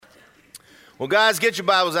Well, guys, get your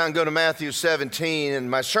Bibles out and go to Matthew 17.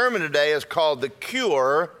 And my sermon today is called The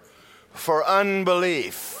Cure for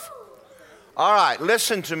Unbelief. All right,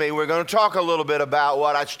 listen to me. We're going to talk a little bit about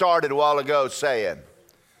what I started a while ago saying.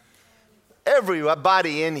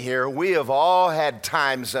 Everybody in here, we have all had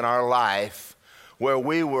times in our life where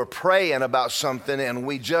we were praying about something and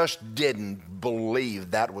we just didn't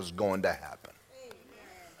believe that was going to happen.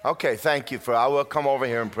 Okay, thank you I will come over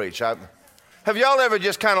here and preach. Have y'all ever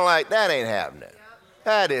just kind of like, that ain't happening?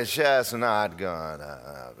 That is just not going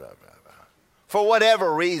to. For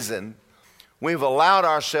whatever reason, we've allowed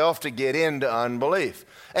ourselves to get into unbelief.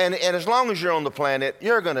 And as long as you're on the planet,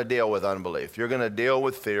 you're going to deal with unbelief. You're going to deal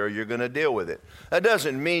with fear. You're going to deal with it. That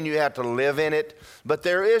doesn't mean you have to live in it, but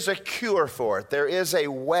there is a cure for it. There is a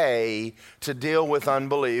way to deal with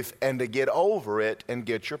unbelief and to get over it and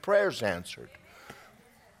get your prayers answered.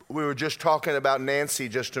 We were just talking about Nancy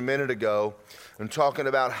just a minute ago and talking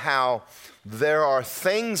about how there are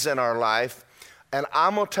things in our life, and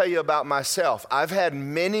I'm going to tell you about myself. I've had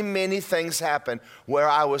many, many things happen where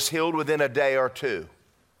I was healed within a day or two.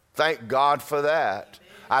 Thank God for that.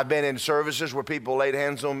 I've been in services where people laid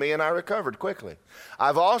hands on me and I recovered quickly.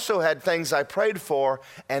 I've also had things I prayed for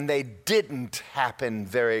and they didn't happen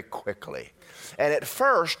very quickly. And at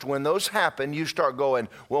first, when those happen, you start going,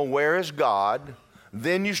 well, where is God?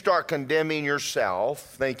 Then you start condemning yourself,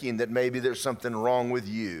 thinking that maybe there's something wrong with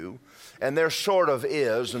you. And there sort of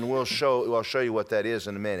is, and I'll show you what that is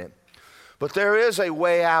in a minute. But there is a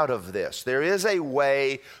way out of this. There is a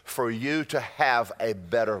way for you to have a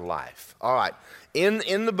better life. All right.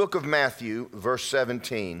 In the book of Matthew, verse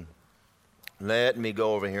 17, let me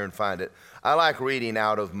go over here and find it. I like reading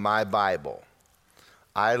out of my Bible.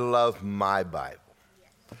 I love my Bible.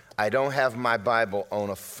 I don't have my Bible on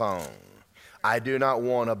a phone. I do not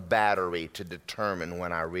want a battery to determine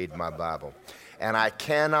when I read my Bible. And I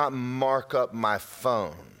cannot mark up my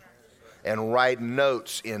phone and write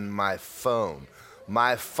notes in my phone.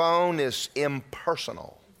 My phone is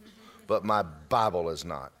impersonal, but my Bible is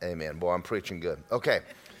not. Amen. Boy, I'm preaching good. Okay.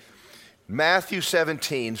 Matthew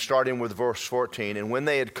 17, starting with verse 14. And when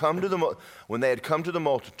they had come to the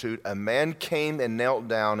multitude, a man came and knelt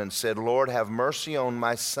down and said, Lord, have mercy on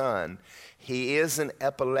my son. He is an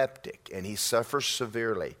epileptic, and he suffers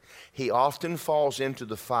severely. He often falls into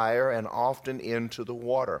the fire and often into the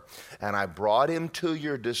water. And I brought him to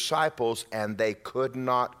your disciples, and they could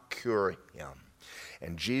not cure him.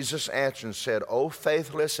 And Jesus answered and said, O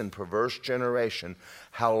faithless and perverse generation,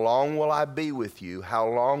 how long will I be with you? How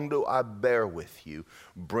long do I bear with you?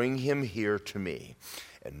 Bring him here to me.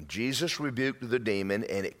 And Jesus rebuked the demon,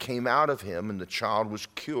 and it came out of him, and the child was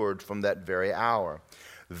cured from that very hour.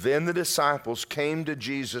 Then the disciples came to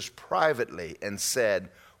Jesus privately and said,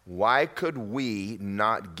 why could we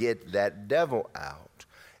not get that devil out?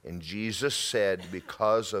 And Jesus said,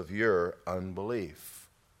 because of your unbelief.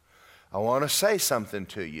 I want to say something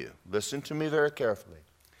to you. Listen to me very carefully.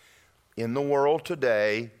 In the world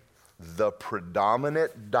today, the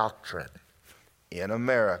predominant doctrine in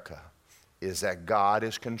America is that God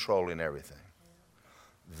is controlling everything.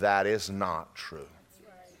 That is not true.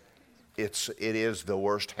 It is the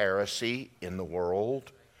worst heresy in the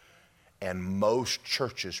world, and most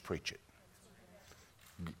churches preach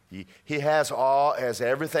it. He has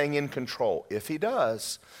everything in control. If he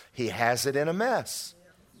does, he has it in a mess.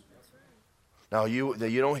 Now, you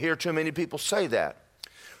don't hear too many people say that.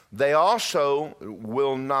 They also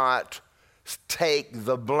will not take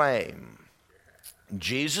the blame.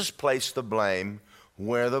 Jesus placed the blame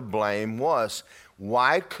where the blame was.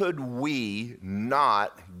 Why could we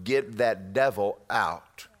not get that devil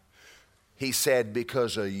out? He said,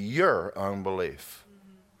 because of your unbelief.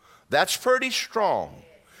 That's pretty strong.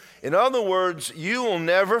 In other words, you will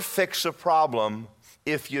never fix a problem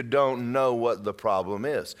if you don't know what the problem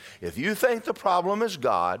is. If you think the problem is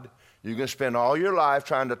God, you're going to spend all your life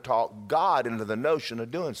trying to talk God into the notion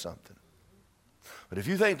of doing something. But if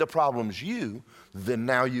you think the problem's you, then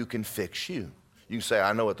now you can fix you. You can say,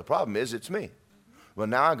 I know what the problem is, it's me. Well,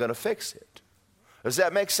 now I'm going to fix it. Does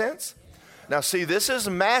that make sense? Now, see, this is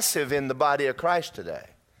massive in the body of Christ today.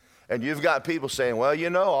 And you've got people saying,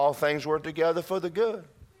 well, all things work together for the good.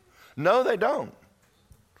 No, they don't.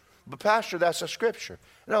 But, Pastor, that's a scripture.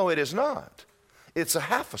 No, it is not. It's a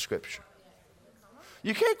half a scripture.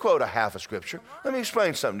 You can't quote a half a scripture. Let me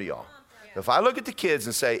explain something to y'all. If I look at the kids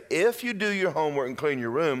and say, if you do your homework and clean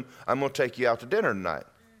your room, I'm going to take you out to dinner tonight.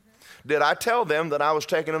 Did I tell them that I was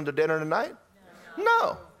taking them to dinner tonight?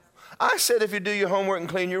 No. I said, if you do your homework and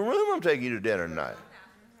clean your room, I'm taking you to dinner tonight.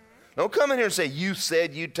 Don't come in here and say, you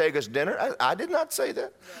said you'd take us dinner. I did not say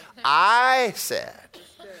that. I said,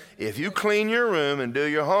 If you clean your room and do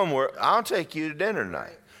your homework, I'll take you to dinner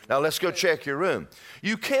tonight. Now let's go check your room.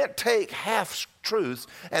 You can't take half truths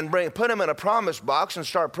and put them in a promise box and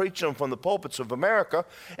start preaching them from the pulpits of America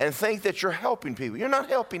and think that you're helping people. You're not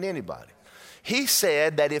helping anybody. He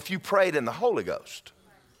said that if you prayed in the Holy Ghost,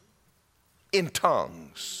 in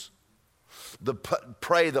tongues,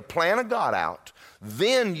 pray the plan of God out,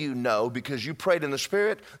 then you know, because you prayed in the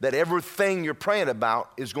Spirit, that everything you're praying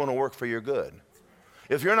about is going to work for your good.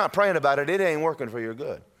 If you're not praying about it, it ain't working for your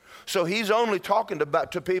good. So he's only talking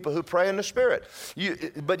to people who pray in the Spirit.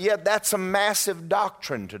 But yet that's a massive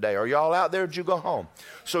doctrine today. Are y'all out there? Did you go home?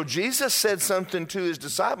 So Jesus said something to his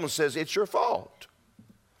disciples, says, it's your fault.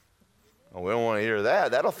 Oh, we don't want to hear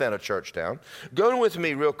that. That'll thin a church down. Go with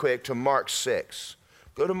me real quick to Mark 6.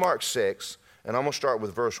 Go to Mark 6, and I'm going to start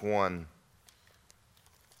with verse 1.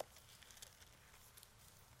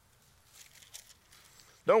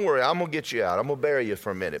 Don't worry, I'm going to get you out. I'm going to bury you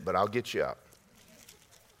for a minute, but I'll get you out.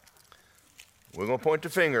 We're going to point the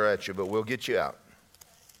finger at you, but we'll get you out.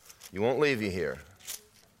 You won't leave you here.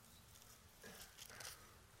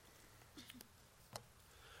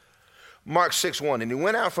 Mark 6:1, and he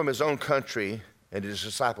went out from his own country, and his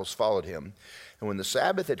disciples followed him. And when the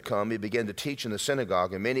Sabbath had come, he began to teach in the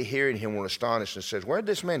synagogue, and many hearing him were astonished and said, where did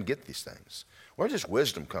this man get these things? Where's this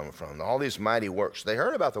wisdom coming from? All these mighty works. They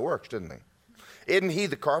heard about the works, didn't they? Isn't he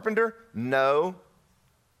the carpenter? No.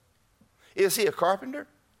 Is he a carpenter?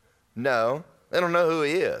 No. They don't know who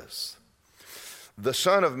he is. The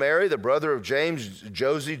son of Mary, the brother of James,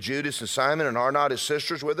 Joseph, Judas, and Simon, and are not his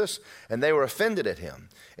sisters with us? And they were offended at him.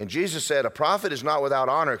 And Jesus said, a prophet is not without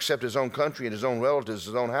honor except his own country and his own relatives,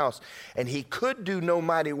 his own house. And he could do no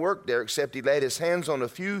mighty work there except he laid his hands on a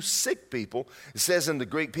few sick people, it says in the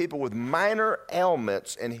Greek, people with minor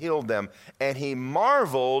ailments, and healed them. And he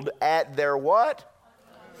marveled at their what?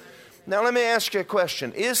 Now let me ask you a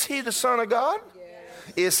question. Is he the Son of God?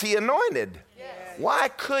 Yes. Is he anointed? Yes. Why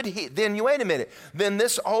could he? Then you wait a minute. Then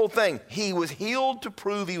this whole thing, he was healed to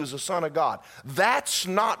prove he was the Son of God. That's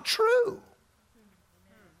not true.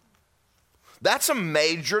 That's a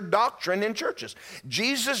major doctrine in churches.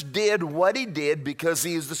 Jesus did what he did because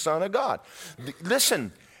he is the Son of God.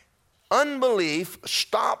 Listen, unbelief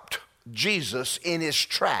stopped Jesus in his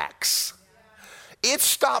tracks. It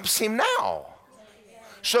stops him now.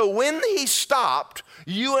 So when he stopped,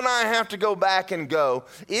 you and I have to go back and go,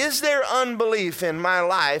 is there unbelief in my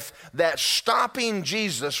life that's stopping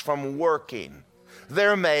Jesus from working?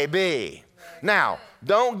 There may be. Now,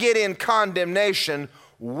 don't get in condemnation.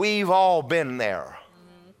 We've all been there.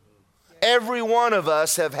 Every one of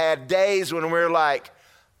us have had days when we're like,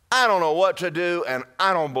 I don't know what to do and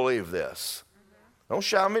I don't believe this. Don't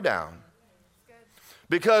shout me down.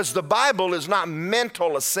 Because the Bible is not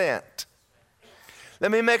mental assent.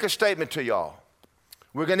 Let me make a statement to y'all.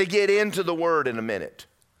 We're going to get into the word in a minute.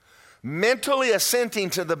 Mentally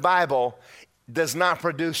assenting to the Bible does not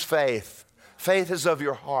produce faith. Faith is of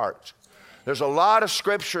your heart. There's a lot of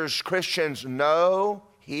scriptures Christians know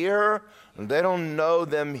here, and they don't know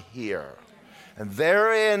them here. And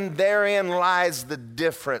therein lies the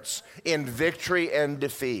difference in victory and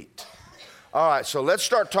defeat. All right, so let's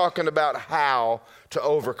start talking about how to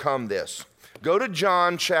overcome this. Go to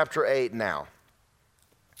John chapter 8 now.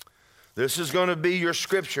 This is going to be your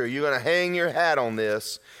scripture. You're going to hang your hat on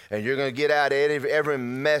this, and you're going to get out of every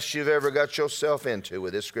mess you've ever got yourself into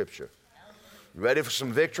with this scripture. You ready for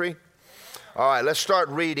some victory? All right, let's start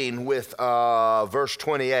reading with verse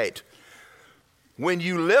 28. When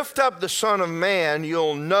you lift up the Son of Man,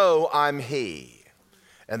 you'll know I'm he,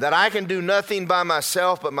 and that I can do nothing by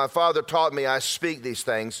myself, but my Father taught me I speak these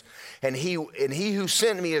things. And he who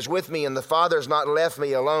sent me is with me, and the Father has not left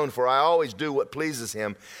me alone, for I always do what pleases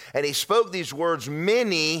him. And he spoke these words,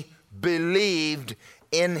 many believed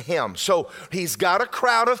in him. So he's got a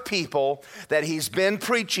crowd of people that he's been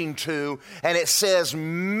preaching to, and it says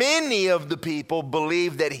many of the people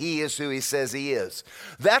believe that he is who he says he is.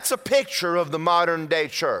 That's a picture of the modern day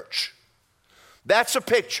church. That's a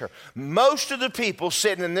picture. Most of the people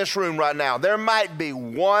sitting in this room right now, there might be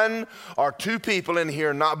one or two people in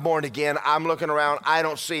here not born again. I'm looking around, I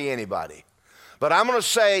don't see anybody. But I'm going to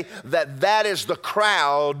say that that is the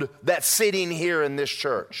crowd that's sitting here in this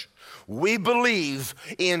church. We believe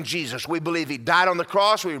in Jesus. We believe he died on the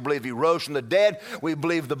cross. We believe he rose from the dead. We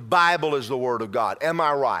believe the Bible is the Word of God. Am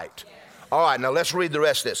I right? Yes. All right, now let's read the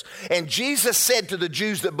rest of this. And Jesus said to the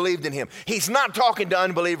Jews that believed in him, he's not talking to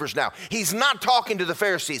unbelievers now. He's not talking to the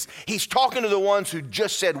Pharisees. He's talking to the ones who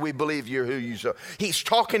just said, we believe you're who you are. He's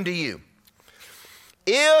talking to you.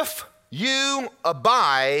 If you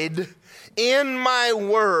abide in my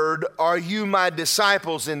word, are you my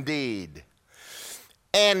disciples indeed?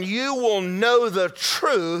 and you will know the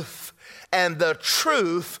truth, and the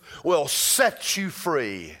truth will set you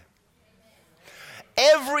free.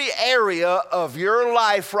 Every area of your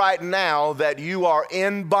life right now that you are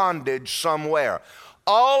in bondage somewhere,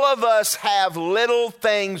 all of us have little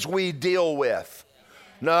things we deal with.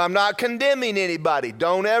 No, I'm not condemning anybody.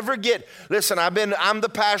 Don't ever listen, I'm the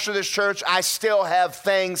pastor of this church. I still have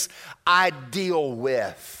things I deal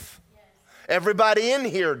with. Everybody in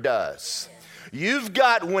here does. You've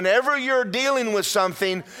got, whenever you're dealing with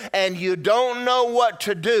something and you don't know what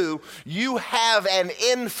to do, you have an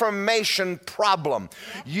information problem.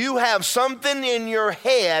 You have something in your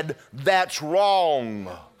head that's wrong.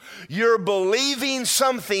 You're believing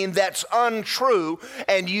something that's untrue,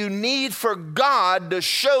 and you need for God to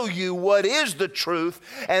show you what is the truth,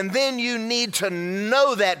 and then you need to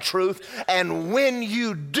know that truth, and when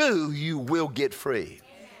you do, you will get free.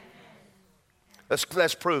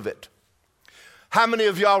 Let's prove it. How many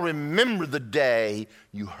of y'all remember the day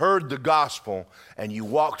you heard the gospel and you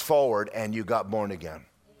walked forward and you got born again?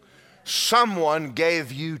 Someone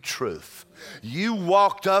gave you truth. You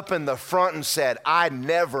walked up in the front and said, I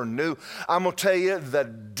never knew. I'm going to tell you, the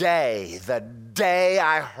day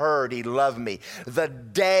I heard he loved me, the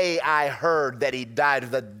day I heard that he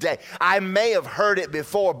died, the day. I may have heard it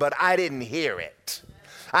before, but I didn't hear it.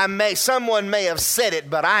 Someone may have said it,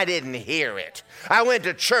 but I didn't hear it. I went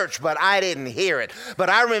to church, but I didn't hear it. But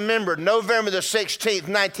I remember November the 16th,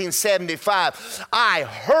 1975, I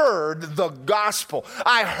heard the gospel.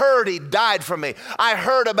 I heard he died for me. I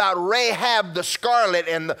heard about Rahab the Scarlet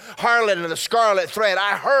and the harlot and the scarlet thread.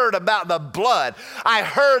 I heard about the blood. I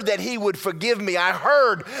heard that he would forgive me. I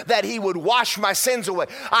heard that he would wash my sins away.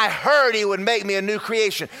 I heard he would make me a new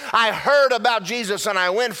creation. I heard about Jesus and I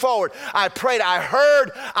went forward. I prayed. I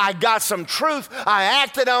heard. I got some truth. I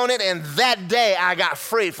acted on it, and that day I got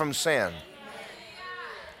free from sin.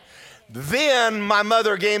 Then my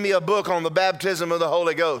mother gave me a book on the baptism of the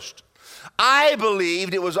Holy Ghost. I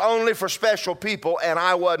believed it was only for special people, and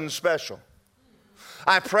I wasn't special.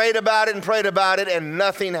 I prayed about it, and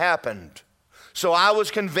nothing happened. So I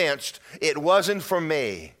was convinced it wasn't for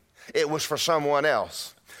me. It was for someone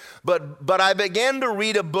else. But I began to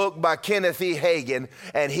read a book by Kenneth E. Hagin,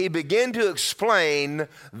 and he began to explain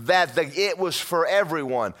that it was for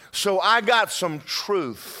everyone. So I got some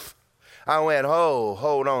truth. I went, oh,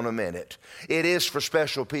 hold on a minute. It is for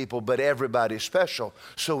special people, but everybody's special,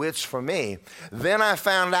 so it's for me. Then I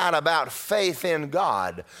found out about faith in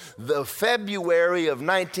God. The February of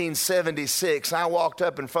 1976, I walked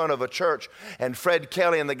up in front of a church, and Fred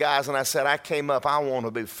Kelly and the guys, and I said, I came up, I want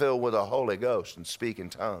to be filled with the Holy Ghost and speak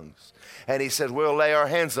in tongues. And he said, we'll lay our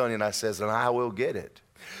hands on you. And I says, and I will get it.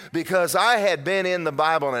 Because I had been in the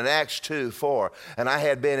Bible in Acts 2:4, and I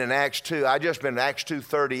had been in Acts 2. I just been in Acts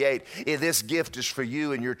 2:38. This gift is for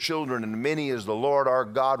you and your children, and many as the Lord our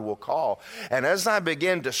God will call. And as I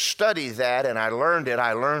began to study that and I learned it,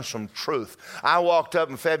 I learned some truth. I walked up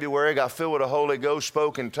in February, got filled with the Holy Ghost,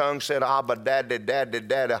 spoke in tongues, said, Abba, daddy, daddy,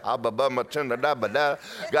 daddy, Abba, bumma, tunda, da, ba, da.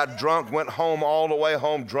 Got drunk, went home all the way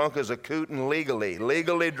home, drunk as a coot and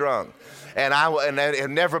legally drunk. And I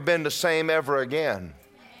had never been the same ever again.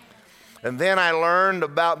 And then I learned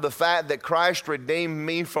about the fact that Christ redeemed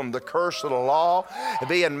me from the curse of the law,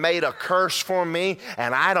 being made a curse for me,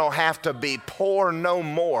 and I don't have to be poor no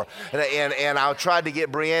more. And I tried to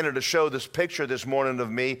get Brianna to show this picture this morning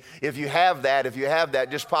of me. If you have that,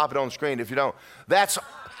 just pop it on the screen. If you don't, that's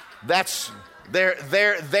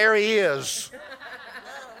there he is.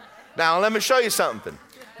 Now let me show you something.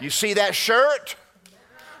 You see that shirt?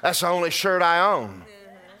 That's the only shirt I own.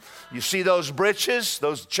 You see those breeches,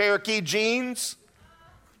 those Cherokee jeans?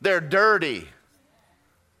 They're dirty.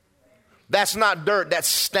 That's not dirt, that's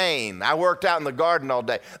stain. I worked out in the garden all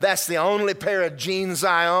day. That's the only pair of jeans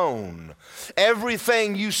I own.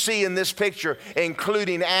 Everything you see in this picture,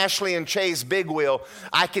 including Ashley and Chase Big Wheel,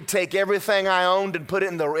 I could take everything I owned and put it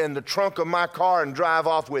in the trunk of my car and drive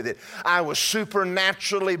off with it. I was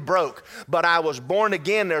supernaturally broke, but I was born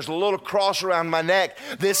again. There's a little cross around my neck.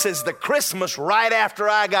 This is the Christmas right after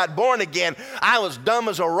I got born again. I was dumb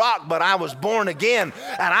as a rock, but I was born again.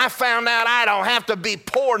 And I found out I don't have to be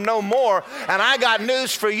poor no more. And I got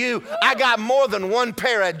news for you. I got more than one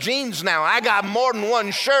pair of jeans now. I got more than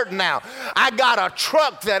one shirt now. I got a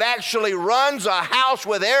truck that actually runs a house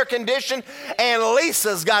with air conditioning, and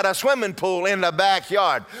Lisa's got a swimming pool in the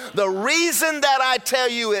backyard. The reason that I tell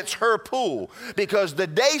you it's her pool, because the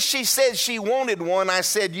day she said she wanted one, I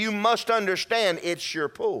said, you must understand it's your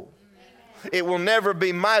pool. It will never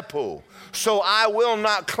be my pool, so I will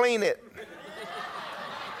not clean it.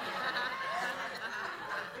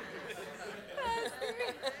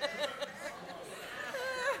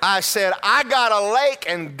 I said, I got a lake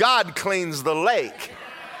and God cleans the lake.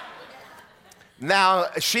 Now,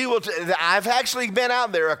 I've actually been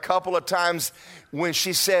out there a couple of times when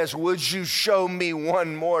she says, would you show me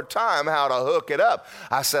one more time how to hook it up?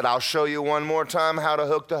 I said, I'll show you one more time how to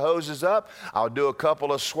hook the hoses up. I'll do a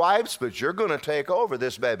couple of swipes, but you're going to take over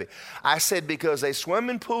this baby. I said, because a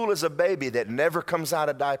swimming pool is a baby that never comes out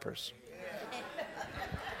of diapers.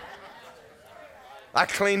 I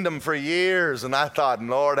cleaned them for years, and I thought,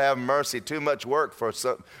 Lord have mercy, too much work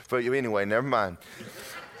for you. Anyway, never mind.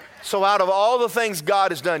 So out of all the things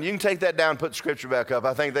God has done, you can take that down and put the scripture back up.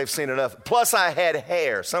 I think they've seen enough. Plus, I had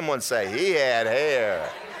hair. Someone say, he had hair.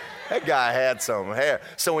 That guy had some hair.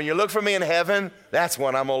 So when you look for me in heaven, that's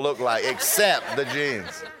what I'm going to look like, except the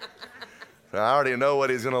jeans. I already know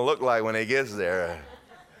what he's going to look like when he gets there.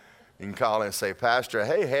 You can call him and say, Pastor,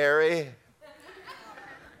 hey, Harry.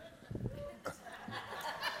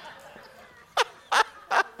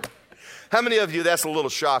 How many of you, that's a little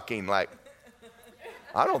shocking, like,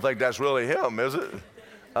 I don't think that's really him, is it?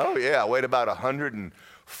 Oh, yeah, I weighed about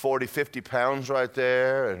 140, 50 pounds right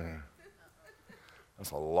there. And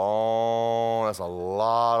that's a lot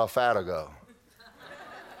of fat ago.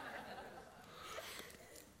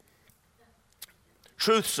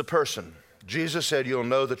 Truth's a person. Jesus said you'll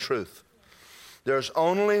know the truth. There's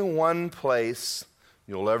only one place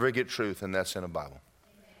you'll ever get truth, and that's in the Bible.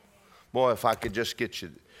 Boy, if I could just get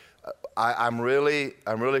you... I'm really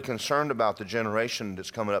concerned about the generation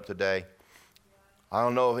that's coming up today. I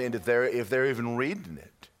don't know if they're even reading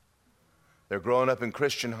it. They're growing up in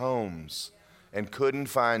Christian homes and couldn't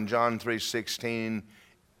find John 3:16.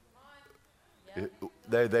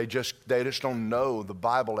 They just don't know the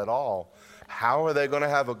Bible at all. How are they going to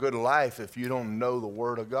have a good life if you don't know the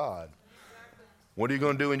Word of God? What are you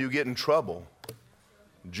going to do when you get in trouble?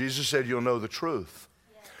 Jesus said you'll know the truth.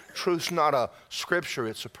 Truth's not a scripture,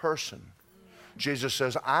 it's a person. Jesus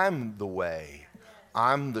says, I'm the way,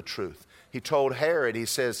 I'm the truth. He told Herod, he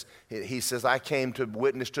says, I came to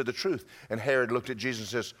witness to the truth. And Herod looked at Jesus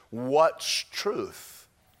and says, what's truth?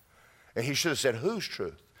 And he should have said, whose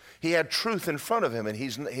truth? He had truth in front of him, and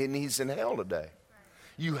he's in hell today.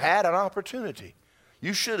 You had an opportunity.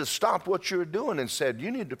 You should have stopped what you were doing and said,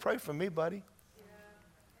 you need to pray for me, buddy.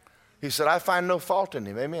 He said, I find no fault in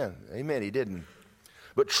him. Amen. Amen. He didn't.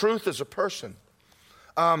 But truth is a person.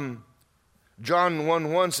 John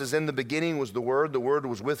 1:1 says, in the beginning was the Word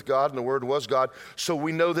was with God, and the Word was God. So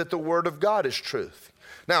we know that the Word of God is truth.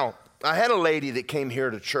 Now, I had a lady that came here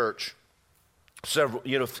to church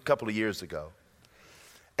a couple of years ago.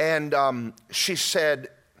 And she said,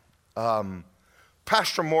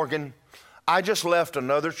 Pastor Morgan, I just left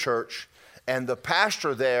another church, and the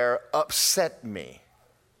pastor there upset me.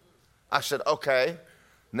 I said, okay,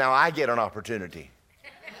 now I get an opportunity.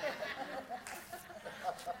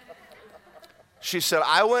 She said,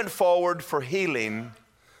 I went forward for healing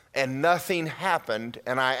and nothing happened.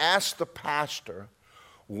 And I asked the pastor,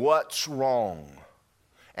 what's wrong?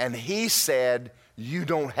 And he said, you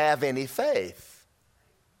don't have any faith.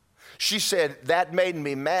 She said, that made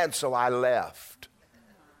me mad, so I left.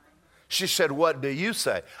 She said, what do you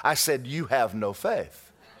say? I said, you have no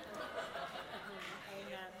faith.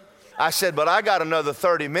 I said, but I got another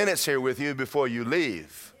 30 minutes here with you before you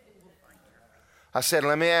leave. I said,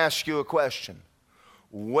 let me ask you a question.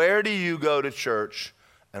 Where do you go to church,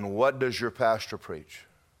 and what does your pastor preach?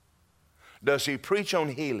 Does he preach on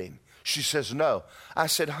healing? She says, no. I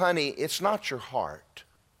said, honey, it's not your heart.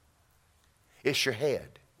 It's your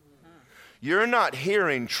head. You're not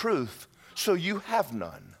hearing truth, so you have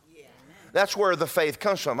none. That's where the faith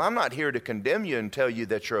comes from. I'm not here to condemn you and tell you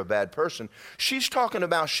that you're a bad person. She's talking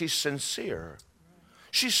about she's sincere.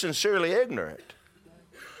 She's sincerely ignorant.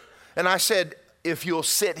 And I said, if you'll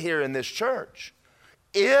sit here in this church,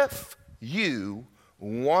 if you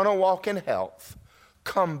want to walk in health,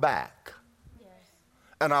 come back,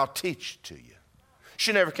 and I'll teach it to you.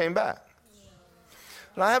 She never came back.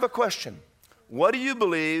 And I have a question. What do you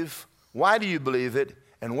believe? Why do you believe it?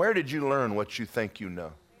 And where did you learn what you think you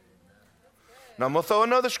know? Now, I'm going to throw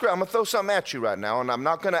another script. I'm going to throw something at you right now, and I'm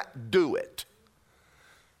not going to do it.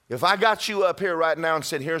 If I got you up here right now and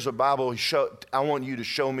said, here's a Bible, I want you to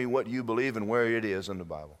show me what you believe and where it is in the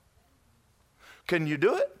Bible. Can you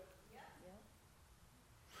do it?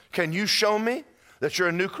 Can you show me that you're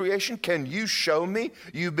a new creation? Can you show me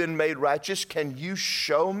you've been made righteous? Can you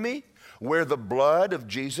show me where the blood of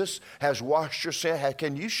Jesus has washed your sin?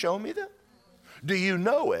 Can you show me that? Do you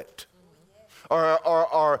know it?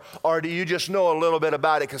 Or do you just know a little bit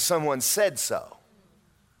about it because someone said so?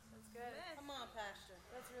 That's good. Come on, Pastor.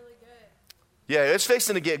 That's really good. Yeah, it's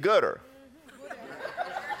fixing to get gooder.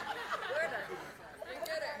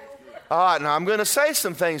 All right, now I'm going to say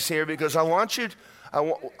some things here because I want you,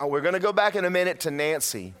 we're going to go back in a minute to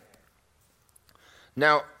Nancy.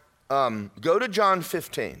 Now, go to John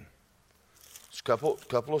 15. It's a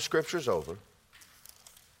couple of scriptures over.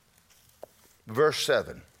 Verse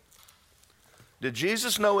 7. Did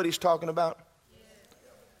Jesus know what he's talking about?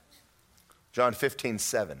 John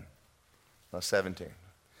 15:7. No, 17.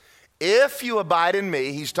 If you abide in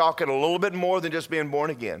me, he's talking a little bit more than just being born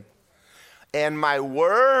again. And my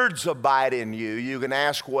words abide in you. You can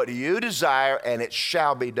ask what you desire, and it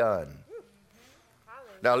shall be done.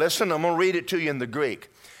 Now listen, I'm going to read it to you in the Greek.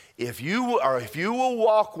 If you will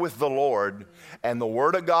walk with the Lord, and the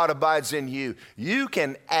word of God abides in you, you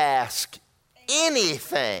can ask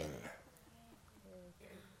anything,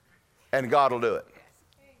 and God will do it.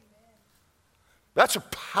 That's a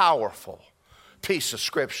powerful piece of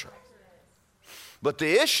scripture. But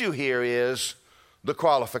the issue here is the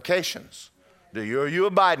qualifications. Are you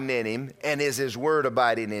abiding in him, and is his word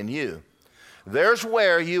abiding in you? There's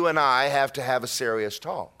where you and I have to have a serious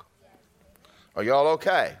talk. Are y'all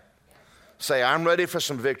okay? Say, I'm ready for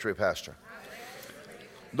some victory, Pastor.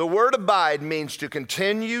 The word abide means to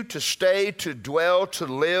continue, to stay, to dwell, to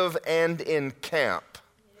live, and encamp.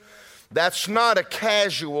 That's not a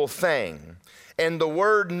casual thing. And the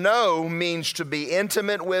word know means to be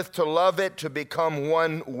intimate with, to love it, to become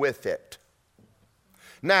one with it.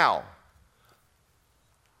 Now,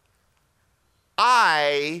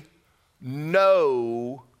 I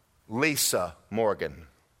know Lisa Morgan.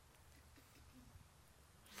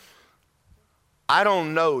 I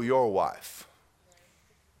don't know your wife.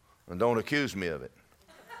 And don't accuse me of it.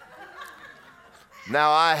 Now,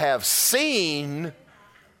 I have seen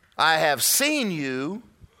you.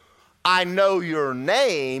 I know your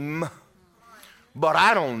name, but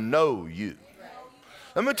I don't know you.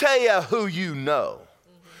 Let me tell you who you know.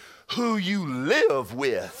 Who you live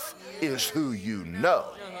with is who you know.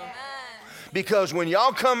 Because when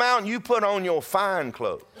y'all come out and you put on your fine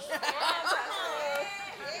clothes,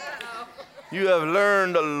 you have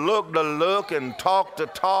learned to look the look and talk the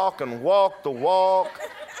talk and walk the walk.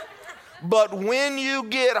 But when you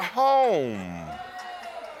get home,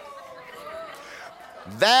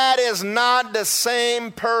 that is not the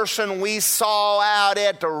same person we saw out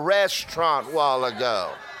at the restaurant a while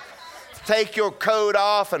ago. Take your coat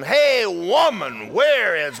off and, hey, woman,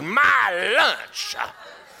 where is my lunch?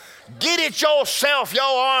 Get it yourself. Your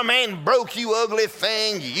arm ain't broke, you ugly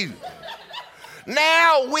thing, you.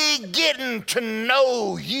 Now we getting to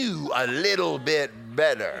know you a little bit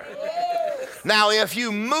better. Now, if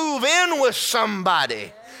you move in with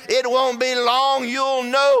somebody, it won't be long you'll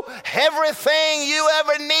know everything you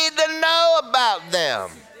ever need to know about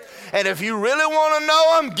them. And if you really want to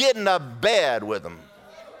know them, get in a bed with them.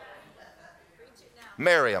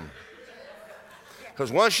 Marry them.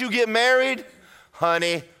 Because once you get married,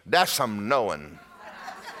 honey, that's some knowing.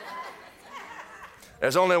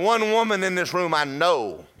 There's only one woman in this room I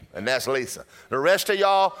know, and that's Lisa. The rest of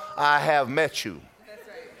y'all, I have met you.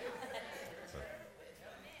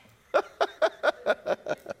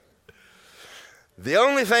 The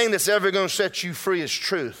only thing that's ever going to set you free is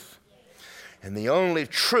truth. And the only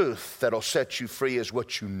truth that'll set you free is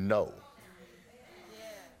what you know.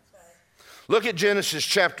 Look at Genesis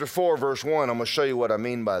chapter 4, verse 1. I'm going to show you what I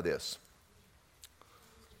mean by this.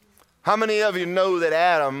 How many of you know that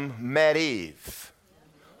Adam met Eve?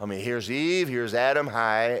 I mean, here's Eve, here's Adam.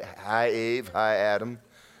 Hi Eve, hi Adam.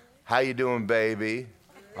 How you doing, baby?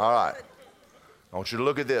 All right. I want you to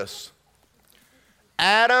look at this.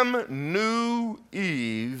 Adam knew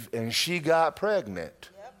Eve, and she got pregnant.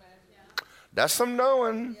 That's some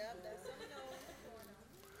knowing.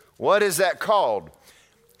 What is that called?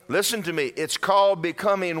 Listen to me. It's called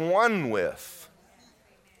becoming one with.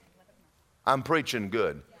 I'm preaching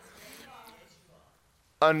good.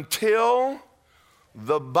 Until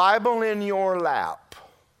the Bible in your lap,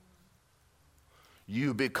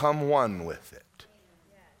 you become one with it.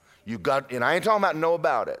 You got, and I ain't talking about know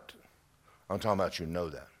about it. I'm talking about you know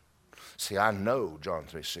that. See, I know John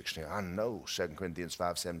 3:16. I know 2 Corinthians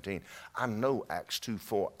 5:17. I know Acts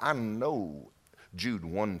 2:4. I know Jude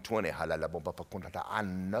 1:20. I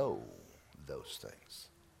know those things.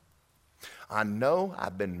 I know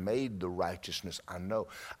I've been made the righteousness. I know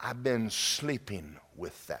I've been sleeping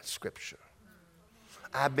with that scripture.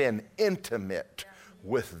 I've been intimate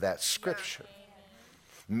with that scripture.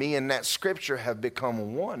 Me and that scripture have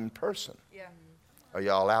become one person. Are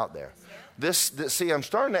y'all out there? See, I'm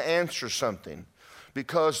starting to answer something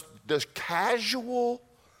because this casual,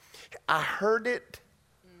 I heard it.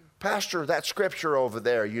 Pastor, that scripture over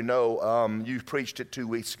there, you know, you preached it 2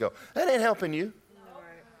 weeks ago. That ain't helping you.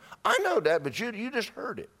 I know that, but you just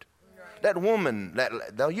heard it. That woman,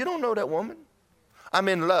 you don't know that woman. I'm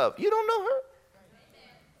in love. You don't know her?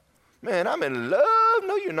 Man, I'm in love.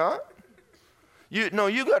 No, you're not. You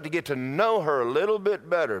got to get to know her a little bit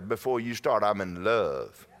better before you start, I'm in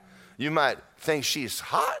love. You might think she's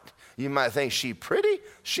hot. You might think she's pretty.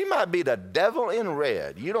 She might be the devil in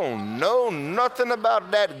red. You don't know nothing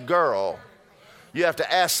about that girl. You have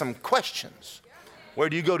to ask some questions. Where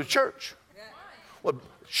do you go to church? Well,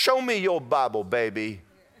 show me your Bible, baby.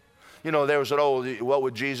 You know, there was an old, what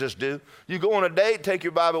would Jesus do? You go on a date, take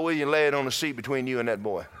your Bible with you and lay it on the seat between you and that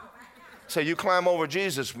boy. Say, you climb over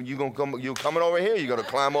Jesus. You coming over here, you're going to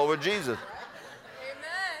climb over Jesus.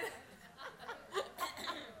 Amen.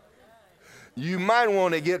 You might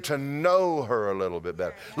want to get to know her a little bit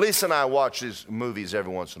better. Lisa and I watch these movies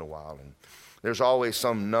every once in a while, and there's always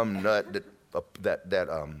some numb nut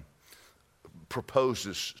that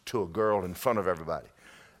proposes to a girl in front of everybody.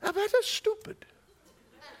 I bet that's stupid.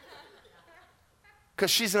 Because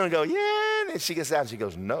she's going to go, yeah, and then she gets out and she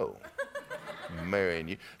goes, no. Marrying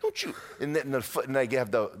you. Don't you? And then they have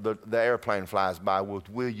the airplane flies by with,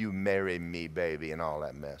 will you marry me, baby, and all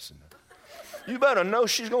that mess. You better know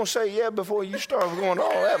she's going to say yeah before you start going to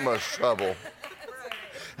all that much trouble.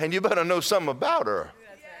 And you better know something about her.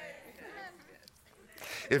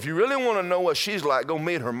 If you really want to know what she's like, go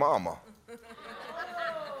meet her mama.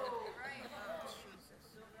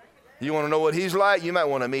 You want to know what he's like? You might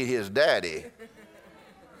want to meet his daddy.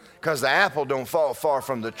 Because the apple don't fall far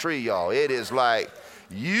from the tree, y'all. It is like,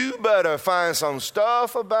 you better find some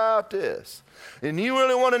stuff about this. And you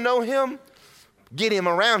really want to know him? Get him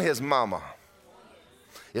around his mama.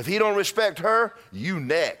 If he don't respect her, you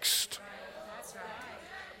next.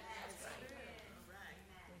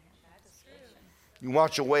 You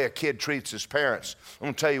watch the way a kid treats his parents. I'm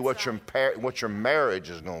going to tell you what your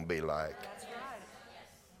marriage is going to be like.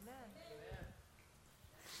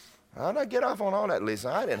 How did I get off on all that, Lisa?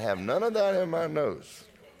 I didn't have none of that in my nose.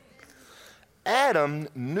 Adam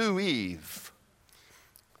knew Eve.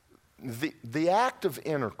 The act of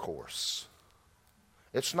intercourse,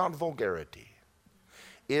 it's not vulgarity,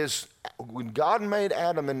 is when God made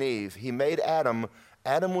Adam and Eve, he made Adam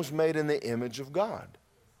was made in the image of God.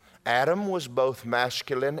 Adam was both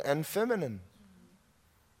masculine and feminine.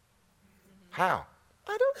 How?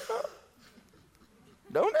 I don't know.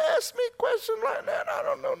 Don't ask me questions like that. I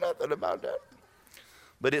don't know nothing about that.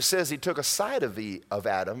 But it says he took a side of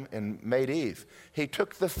Adam and made Eve. He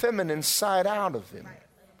took the feminine side out of him.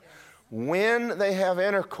 When they have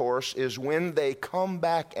intercourse is when they come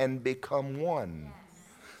back and become one.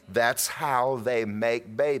 That's how they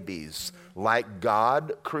make babies. Like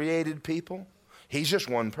God created people, he's just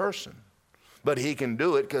one person. But he can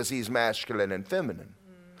do it because he's masculine and feminine.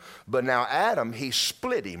 But now Adam, he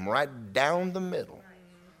split him right down the middle.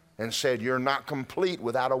 And said, you're not complete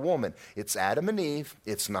without a woman. It's Adam and Eve.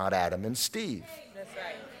 It's not Adam and Steve. That's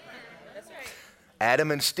right. That's right.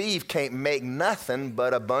 Adam and Steve can't make nothing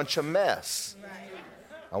but a bunch of mess. Right.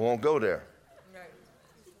 I won't go there. Right.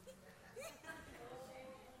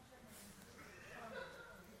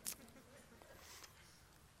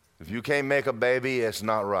 If you can't make a baby, it's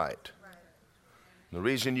not right. The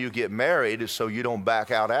reason you get married is so you don't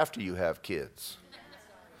back out after you have kids.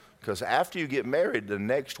 Because after you get married, the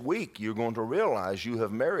next week, you're going to realize you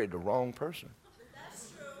have married the wrong person.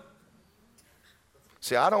 That's true.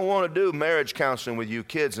 See, I don't want to do marriage counseling with you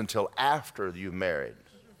kids until after you've married.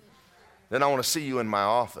 Then I want to see you in my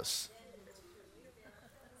office.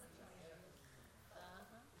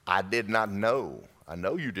 I did not know. I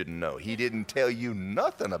know you didn't know. He didn't tell you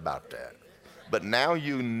nothing about that. But now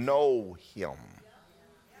you know him.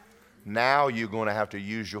 Now you're going to have to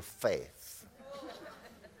use your faith.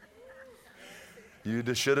 You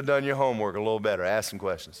just should have done your homework a little better. Ask some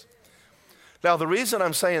questions. Now, the reason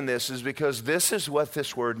I'm saying this is because this is what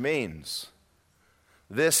this word means.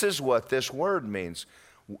 This is what this word means.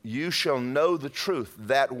 You shall know the truth.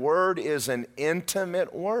 That word is an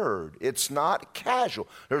intimate word. It's not casual.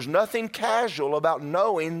 There's nothing casual about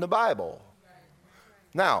knowing the Bible.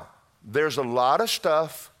 Now, there's a lot of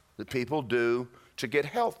stuff that people do to get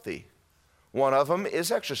healthy. One of them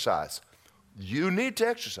is exercise. You need to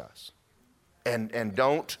exercise. And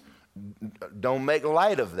don't make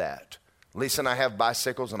light of that. Lisa and I have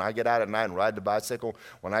bicycles, and I get out at night and ride the bicycle.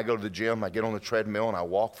 When I go to the gym, I get on the treadmill and I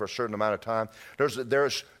walk for a certain amount of time.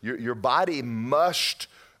 Your body must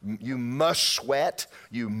sweat.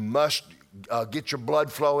 You must get your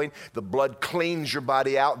blood flowing. The blood cleans your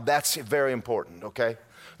body out. That's very important, okay?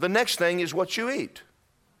 The next thing is what you eat.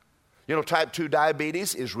 You know, type 2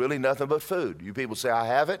 diabetes is really nothing but food. You people say, I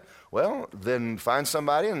have it. Well, then find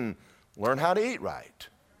somebody and learn how to eat right.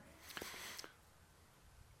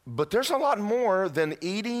 But there's a lot more than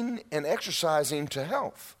eating and exercising to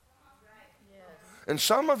health. And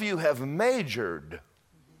some of you have majored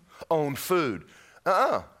on food.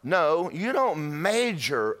 No, you don't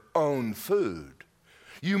major on food.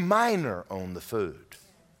 You minor on the food.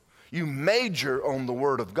 You major on the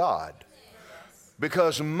Word of God.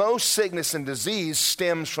 Because most sickness and disease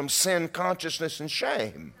stems from sin, consciousness, and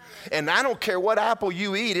shame. And I don't care what apple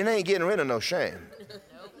you eat, it ain't getting rid of no shame.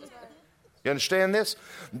 You understand this?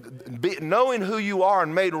 Knowing who you are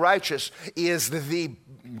and made righteous is the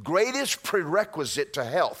greatest prerequisite to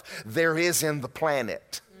health there is in the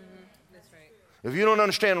planet. That's right. If you don't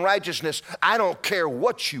understand righteousness, I don't care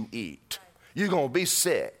what you eat. You're going to be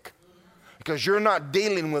sick. Because you're not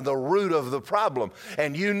dealing with the root of the problem.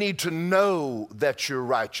 And you need to know that you're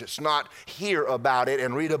righteous, not hear about it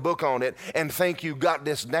and read a book on it and think you got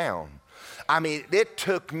this down. I mean, it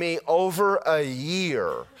took me over a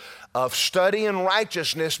year of studying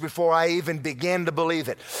righteousness before I even began to believe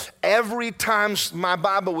it. Every time my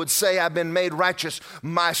Bible would say I've been made righteous,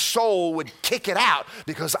 my soul would kick it out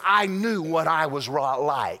because I knew what I was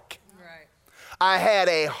like. I had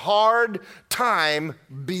a hard time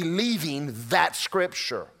believing that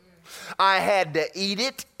scripture. I had to eat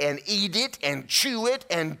it and chew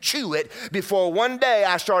it before one day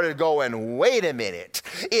I started going, wait a minute.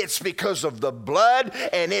 It's because of the blood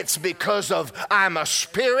and it's because of I'm a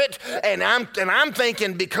spirit and I'm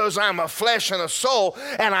thinking because I'm a flesh and a soul,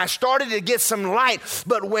 and I started to get some light.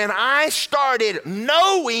 But when I started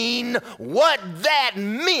knowing what that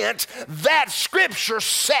meant, that scripture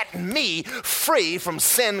set me free from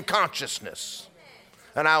sin consciousness.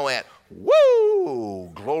 And I went, woo,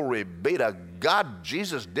 glory be to God,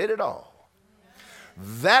 Jesus did it all.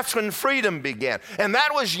 That's when freedom began. And that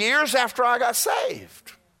was years after I got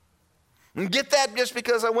saved. And get that just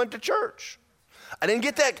because I went to church. I didn't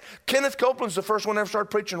get that. Kenneth Copeland's the first one that ever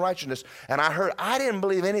started preaching righteousness. And I didn't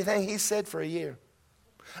believe anything he said for a year.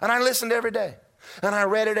 And I listened every day. And I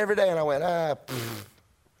read it every day. And I went, I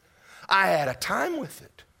had a time with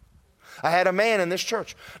it. I had a man in this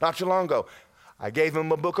church not too long ago. I gave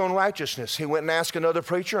him a book on righteousness. He went and asked another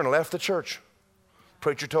preacher and left the church.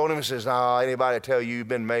 Preacher told him, he says, no, anybody tell you you've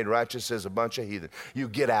been made righteous is a bunch of heathen. You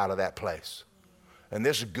get out of that place. And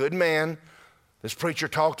this good man, this preacher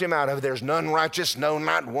talked him out of it. There's none righteous, no,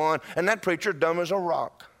 not one. And that preacher dumb as a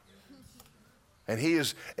rock. And he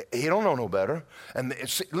don't know no better. And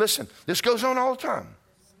listen, this goes on all the time.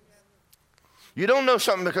 You don't know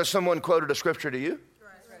something because someone quoted a scripture to you.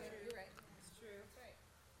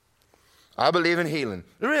 I believe in healing.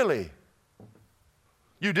 Really?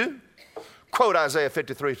 You do? Quote Isaiah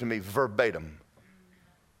 53 to me verbatim.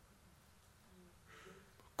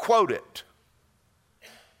 Quote it.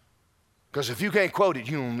 Because if you can't quote it,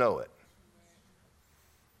 you don't know it.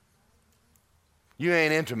 You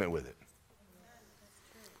ain't intimate with it.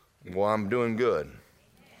 Well, I'm doing good.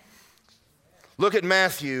 Look at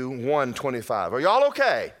Matthew 1:25. Are y'all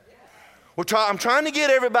okay? I'm trying to get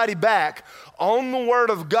everybody back on the Word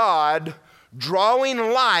of God, drawing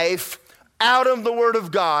life out of the Word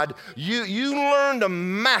of God. You learn to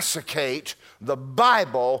masticate the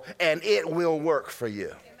Bible, and it will work for you.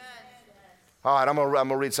 Amen. All right, I'm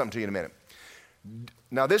gonna read something to you in a minute.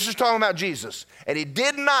 Now, this is talking about Jesus, and he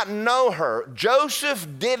did not know her. Joseph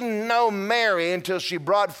didn't know Mary until she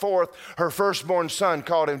brought forth her firstborn son,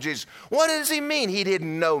 called him Jesus. What does he mean he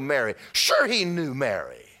didn't know Mary? Sure, he knew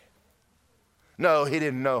Mary. No, he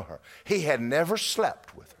didn't know her. He had never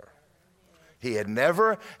slept with her. He had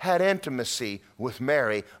never had intimacy with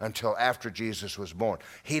Mary until after Jesus was born.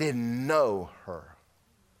 He didn't know her.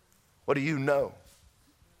 What do you know?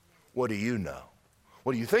 What do you know?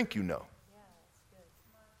 What do you think you know?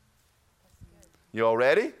 You all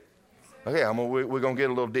ready? Okay, we're going to get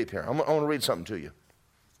a little deep here. I'm going to read something to you.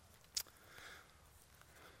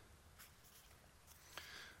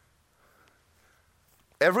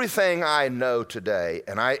 Everything I know today,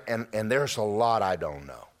 and there's a lot I don't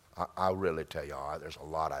know. I'll really tell y'all, there's a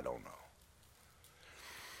lot I don't know.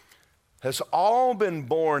 Has all been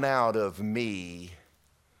born out of me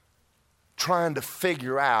trying to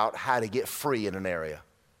figure out how to get free in an area.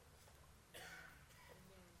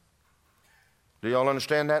 Do y'all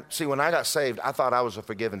understand that? See, when I got saved, I thought I was a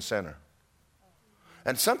forgiven sinner.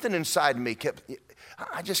 And something inside me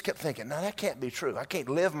I just kept thinking, no, that can't be true. I can't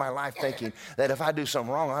live my life thinking that if I do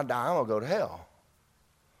something wrong, I'll die, I'm going to go to hell.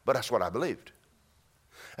 But that's what I believed.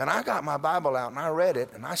 And I got my Bible out and I read it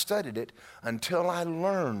and I studied it until I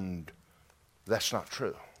learned that's not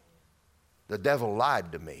true. The devil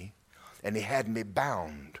lied to me and he had me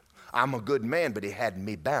bound. I'm a good man, but he had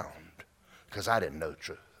me bound because I didn't know the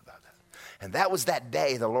truth about that. And that was that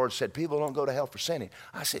day the Lord said, people don't go to hell for sinning.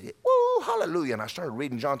 I said, woo, hallelujah. And I started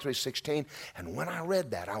reading John 3:16. And when I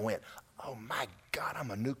read that, I went, oh my God,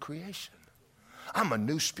 I'm a new creation. I'm a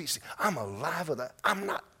new species. I'm alive with it. I'm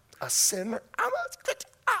not a sinner.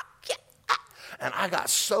 And I got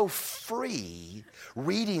so free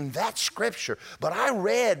reading that scripture. But I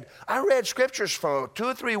read scriptures for 2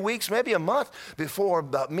 or 3 weeks, maybe a month before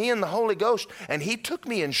me and the Holy Ghost. And he took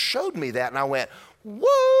me and showed me that. And I went, woo,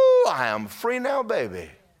 I am free now, baby.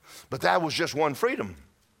 But that was just one freedom.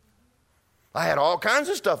 I had all kinds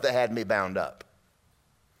of stuff that had me bound up.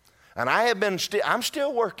 And I'm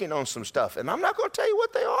still working on some stuff. And I'm not going to tell you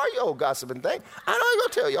what they are, you old gossiping thing. I'm not going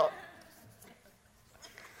to tell y'all.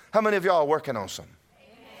 How many of y'all are working on some?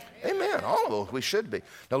 Amen. All of us, we should be.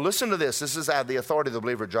 Now listen to this. This is out of the authority of the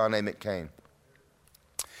believer, John A. McCain.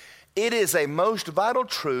 It is a most vital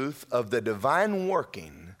truth of the divine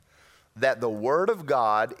working that the Word of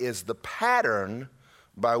God is the pattern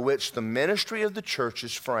by which the ministry of the church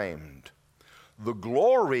is framed. The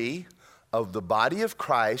glory of the body of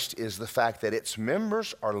Christ is the fact that its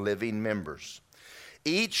members are living members,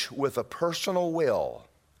 each with a personal will.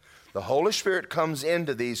 The Holy Spirit comes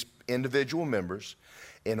into these individual members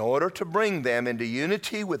in order to bring them into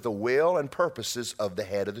unity with the will and purposes of the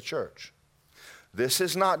head of the church. This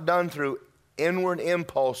is not done through inward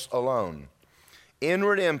impulse alone.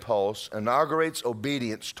 Inward impulse inaugurates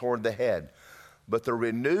obedience toward the head, but the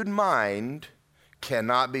renewed mind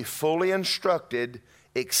cannot be fully instructed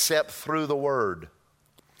except through the Word.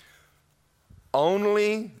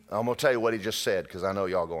 Only, I'm going to tell you what he just said because I know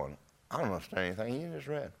y'all going, I don't understand anything he just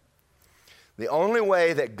read. The only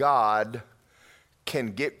way that God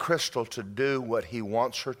can get Crystal to do what he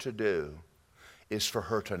wants her to do is for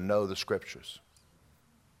her to know the scriptures.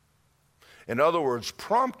 In other words,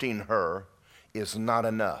 prompting her is not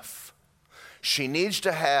enough. He needs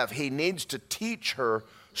to teach her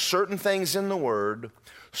certain things in the Word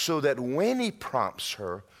so that when he prompts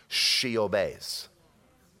her, she obeys.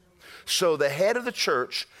 So the head of the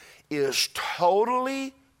church is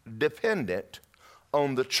totally dependent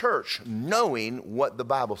on the church knowing what the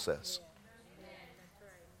Bible says.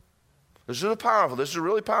 This is powerful. This is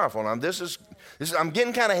really powerful. Now, I'm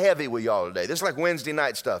getting kind of heavy with y'all today. This is like Wednesday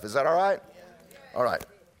night stuff. Is that all right? All right.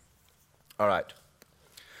 All right.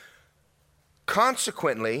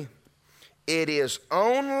 Consequently, it is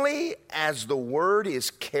only as the Word is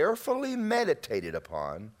carefully meditated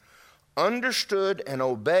upon, understood, and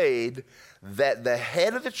obeyed that the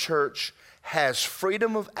head of the church has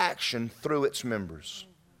freedom of action through its members.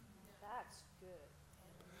 That's good.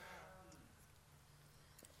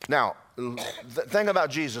 Now, think about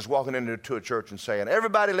Jesus walking into a church and saying,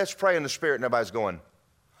 everybody, let's pray in the Spirit. And everybody's going,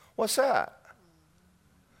 what's that?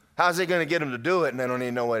 How's he going to get them to do it and they don't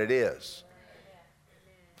even know what it is?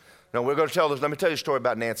 Now, we're going to tell this. Let me tell you a story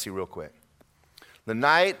about Nancy real quick. The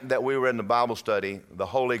night that we were in the Bible study, the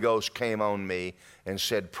Holy Ghost came on me and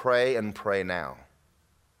said, pray and pray now.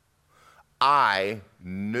 I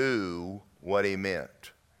knew what he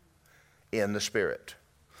meant in the Spirit.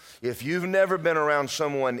 If you've never been around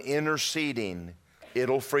someone interceding,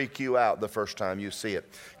 it'll freak you out the first time you see it.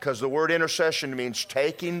 Because the word intercession means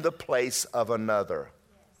taking the place of another.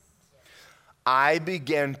 I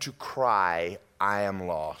began to cry, I am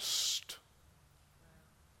lost.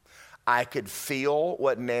 I could feel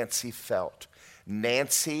what Nancy felt.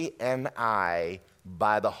 Nancy and I,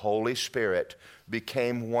 by the Holy Spirit,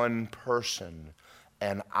 became one person,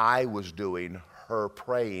 and I was doing her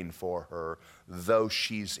praying for her, though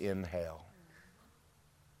she's in hell.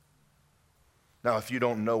 Now, if you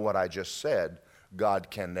don't know what I just said,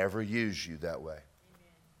 God can never use you that way.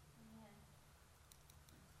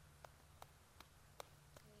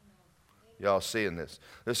 Y'all seeing this?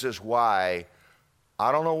 This is why,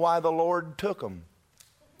 I don't know why the Lord took them.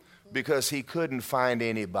 Because he couldn't find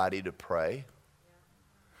anybody to pray.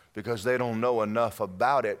 Because they don't know enough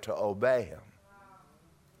about it to obey him.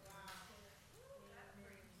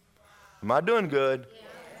 Am I doing good?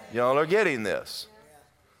 Y'all are getting this.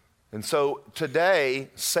 And so today,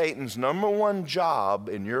 Satan's number one job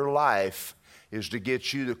in your life is to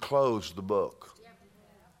get you to close the book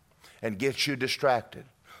and get you distracted.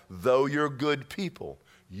 Though you're good people,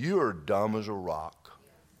 you're dumb as a rock.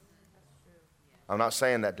 I'm not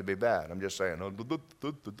saying that to be bad. I'm just saying,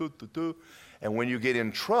 and when you get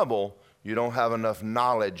in trouble, you don't have enough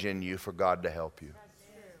knowledge in you for God to help you.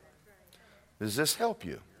 Does this help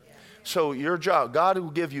you? So your job, God will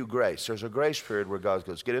give you grace. There's a grace period where God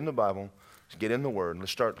goes, get in the Bible, get in the Word.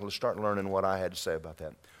 Let's start learning what I had to say about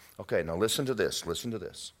that. Okay, now listen to this. Listen to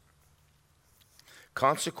this.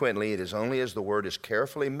 Consequently, it is only as the Word is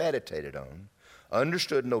carefully meditated on,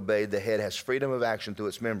 understood and obeyed, the head has freedom of action through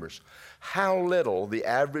its members. How little the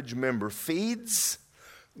average member feeds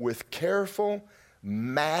with careful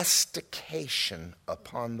mastication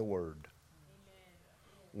upon the word.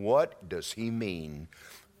 What does he mean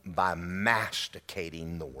by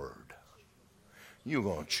masticating the word? You're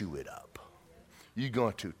going to chew it up. You're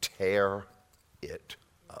going to tear it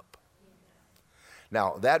up.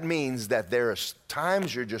 Now, that means that there are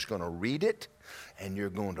times you're just going to read it, and you're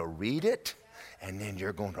going to read it, and then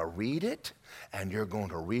you're going to read it, and you're going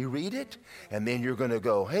to reread it, and then you're going to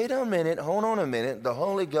go, wait a minute, hold on a minute, the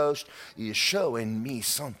Holy Ghost is showing me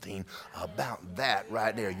something about that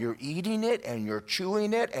right there. You're eating it, and you're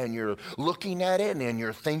chewing it, and you're looking at it, and then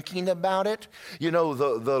you're thinking about it. You know,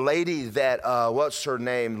 the lady that, what's her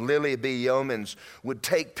name, Lily B. Yeomans, would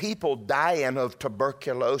take people dying of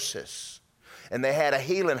tuberculosis. And they had a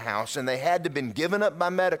healing house, and they had to have been given up by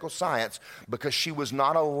medical science because she was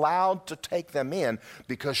not allowed to take them in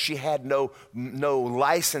because she had no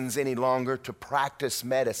license any longer to practice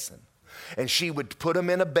medicine. And she would put them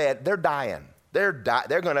in a bed. They're dying. They're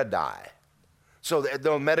going to die. So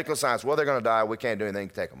the medical science, well, they're going to die. We can't do anything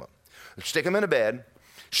to take them up. Stick them in a bed.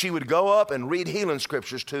 She would go up and read healing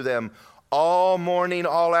scriptures to them all morning,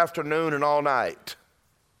 all afternoon, and all night.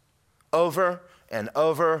 Over and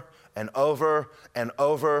over and over and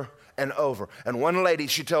over and over. And one lady,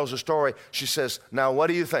 she tells a story. She says, now, what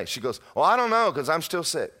do you think? She goes, well, I don't know, because I'm still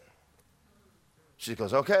sick. She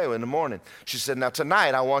goes, okay, well, in the morning. She said, now,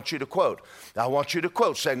 tonight, I want you to quote. Galatians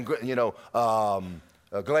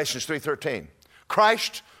 3:13.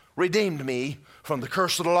 Christ redeemed me from the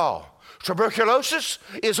curse of the law. Tuberculosis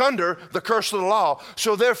is under the curse of the law,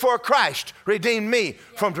 so therefore Christ redeemed me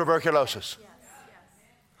from tuberculosis.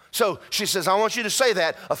 So she says, I want you to say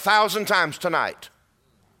that 1,000 times tonight.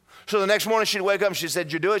 So the next morning she'd wake up and she said,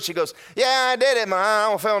 did you do it? She goes, yeah, I did it, man. I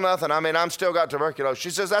don't feel nothing. I mean, I'm still got tuberculosis. She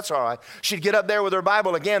says, that's all right. She'd get up there with her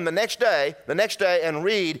Bible again the next day and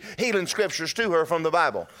read healing scriptures to her from the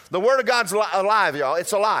Bible. The Word of God's alive, y'all.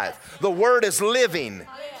 It's alive. The Word is living.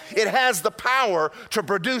 It has the power to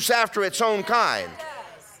produce after its own kind.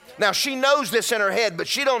 Now, she knows this in her head, but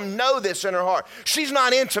she don't know this in her heart. She's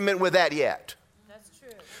not intimate with that yet.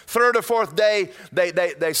 Third or fourth day,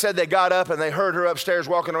 they said they got up and they heard her upstairs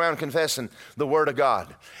walking around confessing the Word of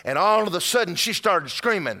God. And all of a sudden, she started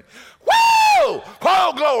screaming, woo!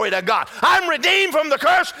 Oh, glory to God. I'm redeemed from the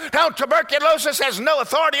curse. Now tuberculosis has no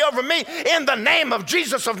authority over me in the name of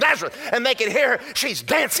Jesus of Nazareth. And they could hear her. She's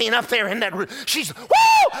dancing up there in that room. She's, woo!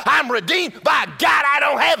 I'm redeemed. By God, I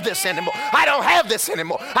don't have this anymore. I don't have this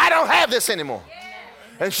anymore. I don't have this anymore.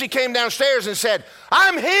 And she came downstairs and said,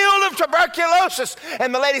 I'm healed of tuberculosis.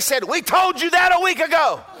 And the lady said, we told you that a week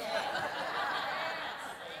ago.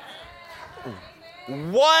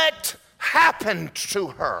 What happened to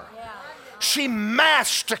her? She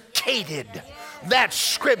masticated that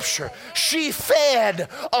scripture. She fed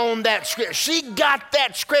on that scripture. She got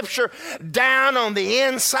that scripture down on the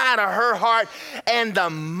inside of her heart. And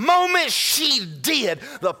the moment she did,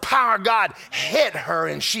 the power of God hit her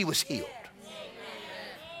and she was healed.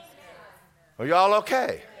 Are y'all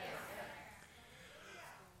okay?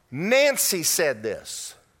 Nancy said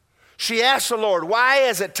this. She asked the Lord, why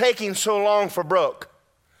is it taking so long for Brooke?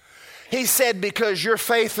 He said, because your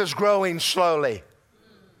faith is growing slowly.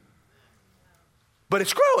 But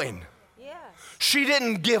it's growing. Yes. She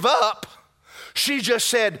didn't give up. She just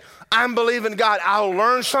said, I'm believing God. I'll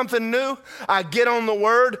learn something new. I get on the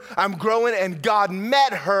Word. I'm growing. And God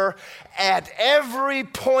met her at every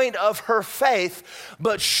point of her faith,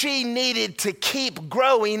 but she needed to keep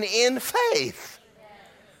growing in faith.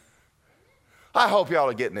 I hope y'all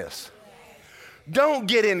are getting this. Don't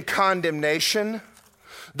get in condemnation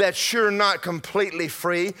that you're not completely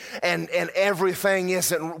free and everything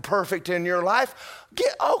isn't perfect in your life.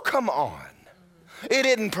 Oh, come on. It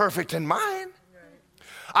isn't perfect in mine.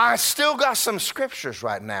 I still got some scriptures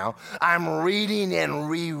right now I'm reading and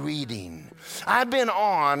rereading. I've been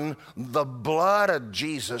on the blood of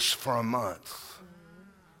Jesus for a month.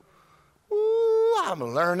 Ooh, I'm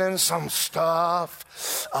learning some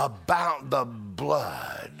stuff about the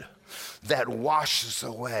blood that washes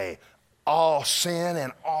away all sin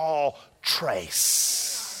and all trace.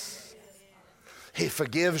 He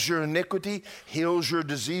forgives your iniquity, heals your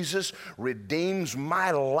diseases, redeems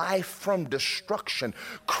my life from destruction,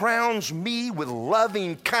 crowns me with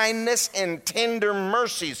loving kindness and tender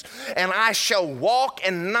mercies, and I shall walk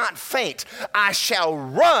and not faint. I shall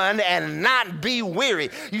run and not be weary.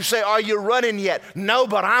 You say, are you running yet? No,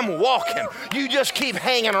 but I'm walking. You just keep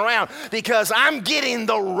hanging around because I'm getting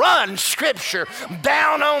the run scripture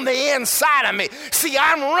down on the inside of me. See,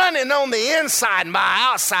 I'm running on the inside. My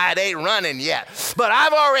outside ain't running yet. but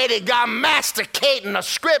I've already got masticating the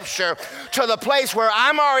scripture to the place where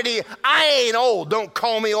I ain't old. Don't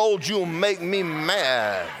call me old, you'll make me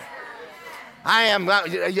mad. I am not,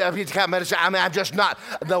 I'm just not.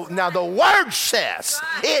 Now the word says,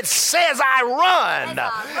 it says I run.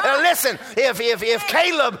 Now listen, if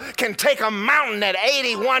Caleb can take a mountain at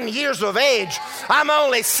 81 years of age, I'm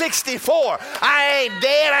only 64. I ain't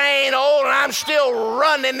dead, I ain't old, and I'm still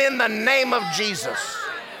running in the name of Jesus.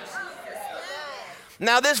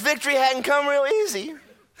 Now this victory hadn't come real easy.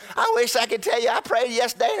 I wish I could tell you I prayed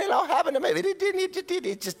yesterday and it all happened to me.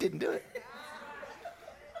 It just didn't do it.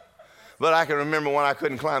 But I can remember when I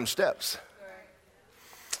couldn't climb steps.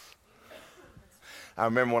 I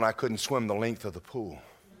remember when I couldn't swim the length of the pool.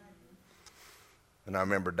 And I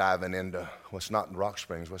remember diving into what's not Rock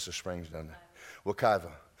Springs, what's the springs down there?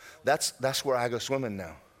 Wekiva. That's where I go swimming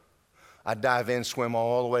now. I dive in, swim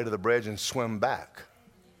all the way to the bridge, and swim back.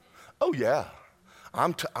 Oh yeah,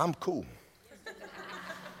 I'm cool.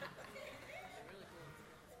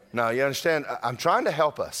 Now you understand, I'm trying to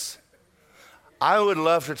help us. I would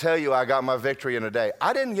love to tell you I got my victory in a day.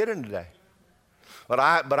 I didn't get it in a day. But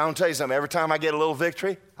I'm going to tell you something. Every time I get a little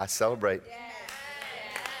victory, I celebrate. Yeah.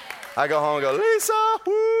 I go home and go, Lisa,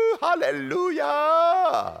 woo,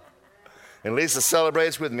 hallelujah. And Lisa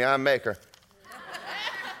celebrates with me. I make her.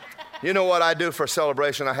 You know what I do for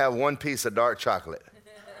celebration? I have one piece of dark chocolate.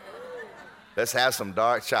 Let's have some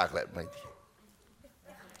dark chocolate.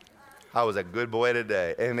 I was a good boy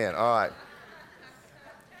today. Amen. All right.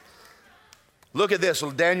 Look at this,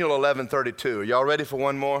 Daniel 11:32. Are y'all ready for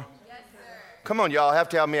one more? Yes, sir. Come on, y'all have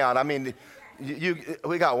to help me out. I mean,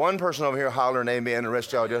 we got one person over here hollering amen, and the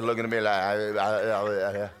rest of y'all just looking at me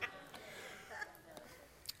like,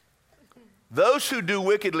 Those who do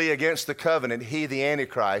wickedly against the covenant, he, the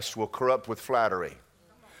Antichrist, will corrupt with flattery.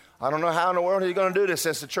 I don't know how in the world he's going to do this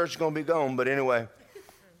since the church is going to be gone, but anyway.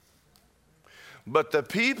 But the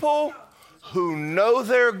people who know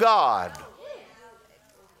their God.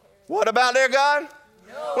 What about their God?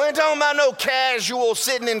 No. We ain't talking about no casual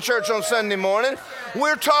sitting in church on Sunday morning.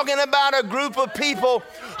 We're talking about a group of people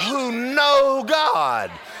who know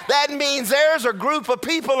God. That means there's a group of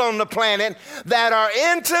people on the planet that are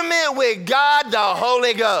intimate with God, the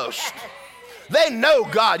Holy Ghost. They know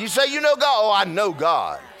God. You say, you know God? Oh, I know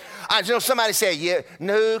God. I know somebody say, yeah,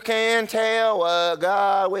 who can tell what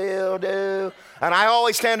God will do? And I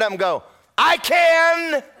always stand up and go, I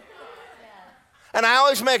can. And I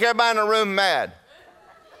always make everybody in the room mad.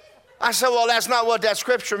 I said, well, that's not what that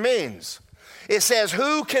scripture means. It says,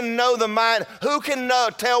 who can know the mind, who can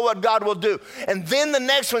tell what God will do? And then the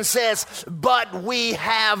next one says, but we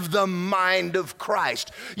have the mind of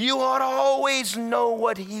Christ. You ought to always know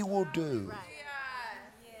what he will do.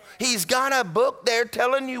 He's got a book there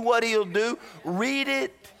telling you what he'll do. Read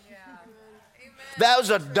it. That was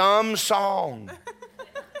a dumb song.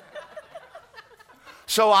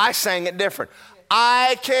 So I sang it different.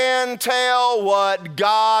 I can tell what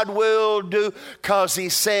God will do, 'cause he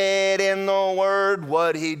said in the word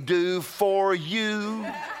what he'd do for you.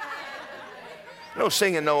 No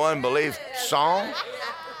singing no unbelief song.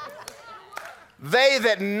 They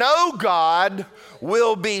that know God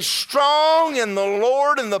will be strong in the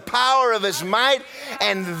Lord and the power of his might,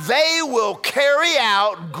 and they will carry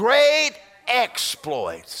out great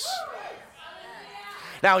exploits.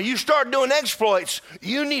 Now, you start doing exploits,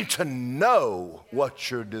 you need to know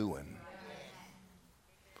what you're doing.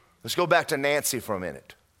 Let's go back to Nancy for a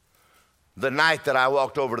minute. The night that I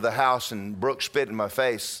walked over to the house and Brooke spit in my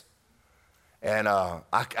face, and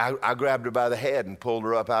I grabbed her by the head and pulled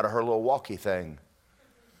her up out of her little walkie thing.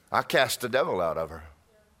 I cast the devil out of her.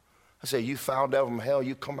 I said, you foul devil from hell,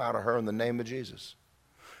 you come out of her in the name of Jesus.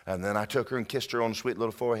 And then I took her and kissed her on the sweet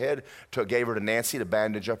little forehead, gave her to Nancy to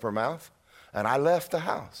bandage up her mouth. And I left the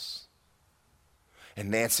house.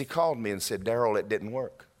 And Nancy called me and said, Daryl, it didn't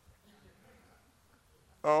work.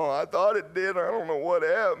 Oh, I thought it did. I don't know what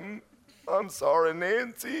happened. I'm sorry,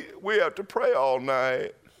 Nancy. We have to pray all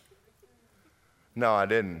night. No, I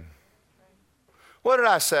didn't. What did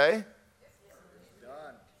I say?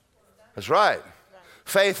 That's right.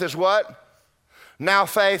 Faith is what? Now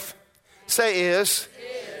faith, say is.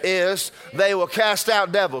 They will cast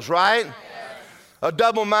out devils, right? A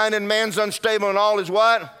double-minded man's unstable in all his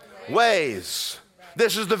what? Ways.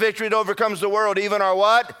 This is the victory that overcomes the world, even our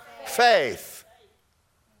what? Faith.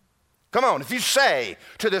 Come on, if you say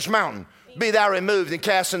to this mountain, be thou removed and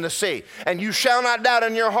cast in the sea, and you shall not doubt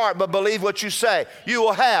in your heart, but believe what you say, you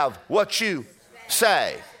will have what you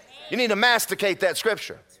say. You need to masticate that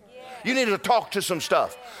scripture. You need to talk to some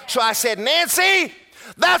stuff. So I said, Nancy,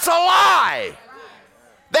 that's a lie.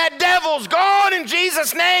 That devil's gone in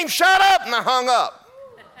Jesus' name. Shut up. And I hung up.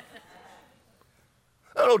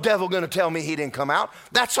 That old devil going to tell me he didn't come out.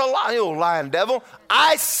 That's a lie, old lying devil.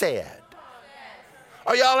 I said.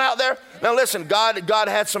 Are y'all out there? Now listen, God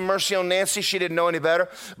had some mercy on Nancy. She didn't know any better.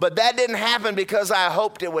 But that didn't happen because I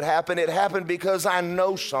hoped it would happen. It happened because I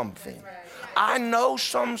know something. I know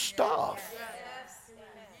some stuff.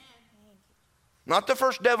 Not the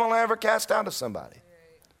first devil I ever cast out of somebody.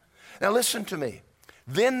 Now listen to me.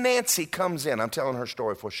 Then Nancy comes in. I'm telling her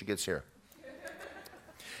story before she gets here.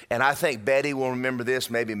 And I think Betty will remember this,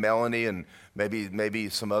 maybe Melanie and maybe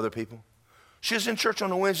some other people. She was in church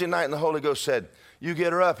on a Wednesday night and the Holy Ghost said, you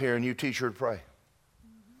get her up here and you teach her to pray.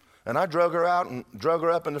 And I drug her out and drug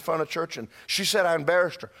her up in the front of church, and she said I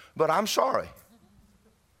embarrassed her. But I'm sorry.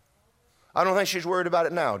 I don't think she's worried about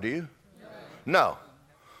it now, do you? No.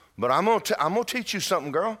 But I'm gonna teach you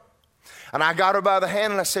something, girl. And I got her by the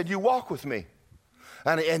hand and I said, you walk with me.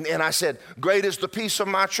 And I said, great is the peace of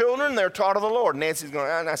my children, they're taught of the Lord. Nancy's going,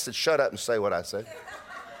 and I said, shut up and say what I said.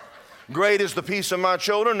 Great is the peace of my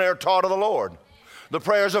children, they're taught of the Lord. The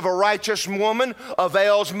prayers of a righteous woman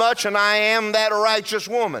avails much, and I am that righteous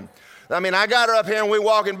woman. I mean, I got her up here and we're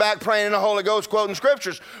walking back praying in the Holy Ghost, quoting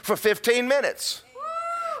scriptures for 15 minutes.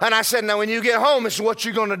 And I said, now when you get home, this is what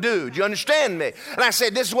you're going to do. Do you understand me? And I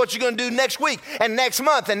said, this is what you're going to do next week and next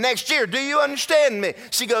month and next year. Do you understand me?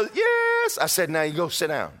 She goes, yes. I said, now you go sit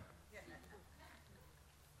down.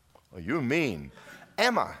 Oh, you're mean.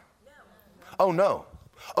 Am I? Oh, no.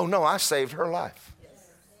 Oh, no, I saved her life.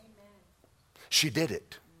 She did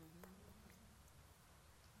it.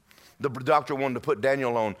 The doctor wanted to put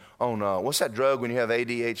Daniel on what's that drug when you have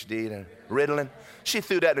ADHD? Ritalin. She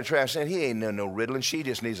threw that in the trash and said, he ain't no Ritalin. She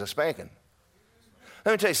just needs a spanking.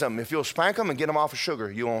 Let me tell you something. If you'll spank them and get them off of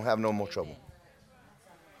sugar, you won't have no more trouble.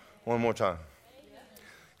 One more time.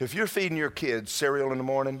 If you're feeding your kids cereal in the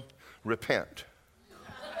morning, repent.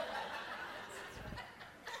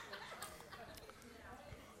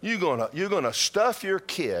 You're gonna stuff your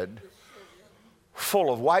kid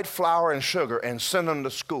full of white flour and sugar and send them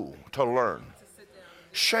to school to learn.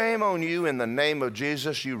 Shame on you. In the name of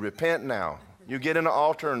Jesus, you repent now. You get in the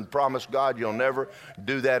altar and promise God you'll never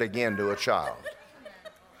do that again to a child.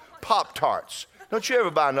 Pop-Tarts. Don't you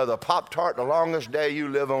ever buy another Pop-Tart the longest day you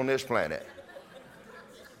live on this planet.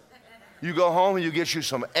 You go home and you get you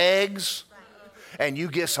some eggs and you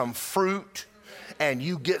get some fruit and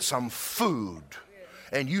you get some food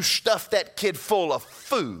and you stuff that kid full of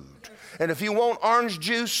food. And if you want orange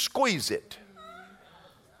juice, squeeze it.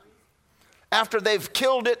 After they've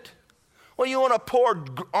killed it, well, you want to pour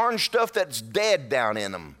orange stuff that's dead down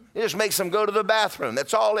in them. It just makes them go to the bathroom.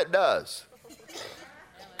 That's all it does.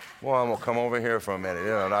 Well, I'm going to come over here for a minute.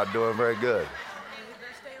 You're not doing very good.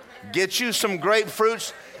 Get you some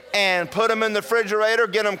grapefruits and put them in the refrigerator,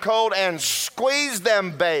 get them cold, and squeeze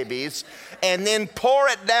them babies, and then pour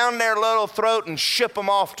it down their little throat and ship them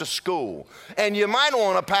off to school. And you might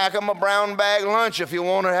want to pack them a brown bag lunch if you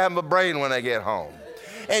want to have a brain when they get home.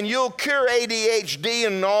 And you'll cure ADHD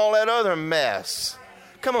and all that other mess.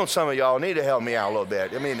 Come on, some of y'all need to help me out a little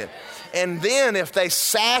bit. I mean, and then if they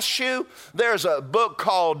sass you, there's a book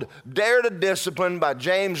called Dare to Discipline by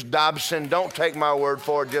James Dobson. Don't take my word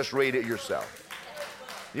for it, just read it yourself.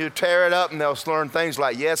 You tear it up and they'll learn things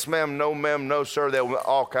like yes ma'am, no sir, they'll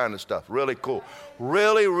all kind of stuff. Really cool.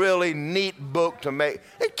 Really, really neat book to make.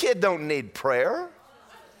 That kid don't need prayer.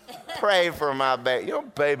 Pray for my baby. Your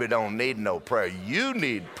baby don't need no prayer. You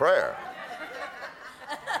need prayer.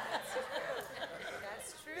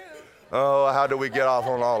 That's true. Oh, how do we get off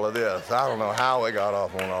on all of this? I don't know how we got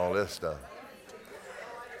off on all this stuff.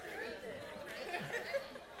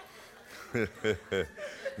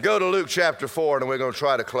 Go to Luke chapter 4 and we're going to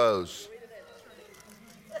try to close.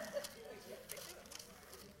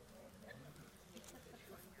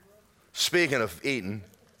 Speaking of eating,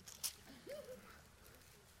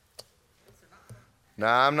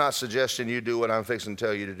 now I'm not suggesting you do what I'm fixing to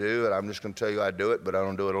tell you to do, and I'm just going to tell you I do it, but I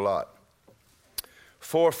don't do it a lot.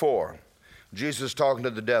 4:4, Jesus is talking to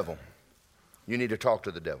the devil. You need to talk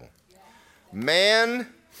to the devil. Man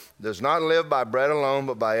does not live by bread alone,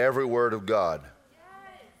 but by every word of God.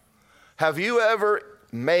 Have you ever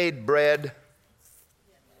made bread?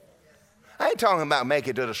 I ain't talking about make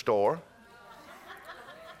it to the store.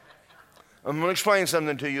 I'm going to explain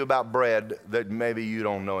something to you about bread that maybe you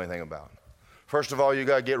don't know anything about. First of all, you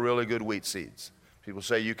got to get really good wheat seeds. People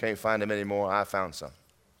say you can't find them anymore. I found some.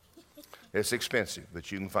 It's expensive,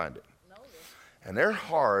 but you can find it. And they're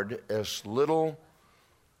hard as little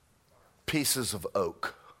pieces of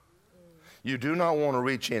oak. You do not want to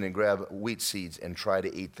reach in and grab wheat seeds and try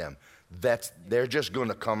to eat them. They're just going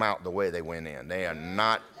to come out the way they went in. They are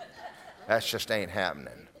not That just ain't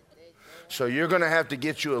happening. So you're going to have to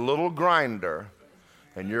get you a little grinder,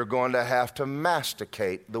 and you're going to have to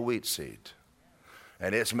masticate the wheat seed.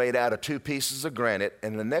 And it's made out of 2 pieces of granite,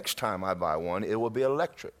 and the next time I buy one, it will be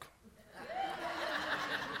electric.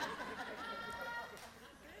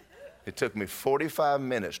 It took me 45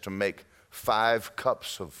 minutes to make 5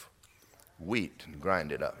 cups of wheat and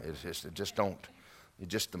grind it up. It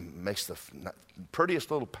just makes the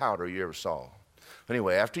prettiest little powder you ever saw.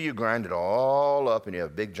 Anyway, after you grind it all up and you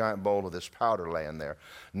have a big giant bowl of this powder laying there,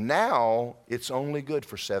 now it's only good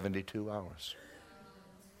for 72 hours.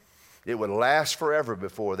 It would last forever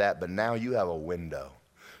before that, but now you have a window.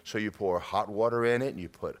 So you pour hot water in it, and you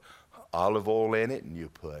put olive oil in it, and you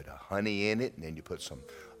put honey in it, and then you put some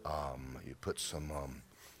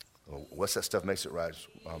what's that stuff makes it rise?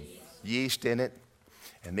 Yeast in it,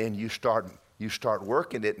 and then you start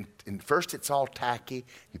working it, and first it's all tacky.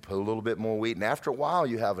 You put a little bit more wheat, and after a while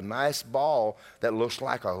you have a nice ball that looks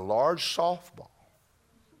like a large softball.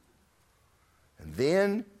 And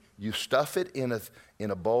then you stuff it in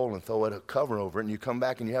a bowl and throw a cover over it, and you come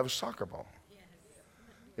back and you have a soccer ball.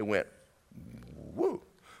 It went, woo.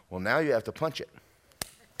 Well, now you have to punch it.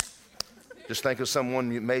 Just think of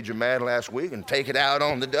someone you made you mad last week and take it out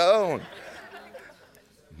on the dough and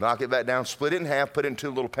knock it back down, split it in half, put it in 2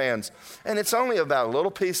 little pans. And it's only about a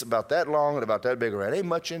little piece about that long and about that big around. Ain't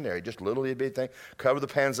much in there, just a little bitty thing. Cover the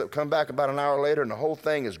pans up, come back about an hour later, and the whole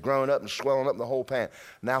thing is grown up and swelling up in the whole pan.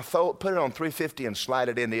 Now put it on 350 and slide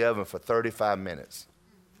it in the oven for 35 minutes.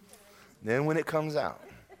 Then when it comes out,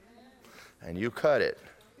 and you cut it,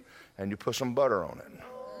 and you put some butter on it,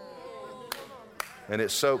 and it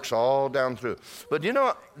soaks all down through. But you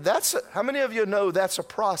know, how many of you know that's a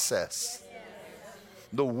process?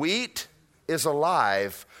 The wheat is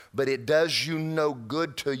alive, but it does you no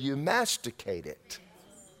good till you masticate it.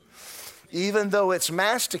 Even though it's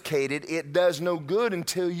masticated, it does no good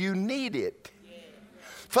until you need it.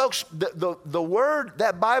 Folks, the word,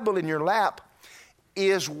 that Bible in your lap,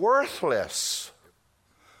 is worthless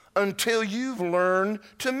until you've learned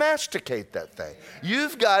to masticate that thing.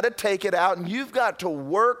 You've got to take it out and you've got to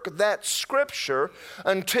work that scripture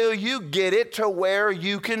until you get it to where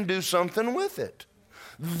you can do something with it.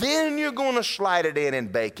 Then you're going to slide it in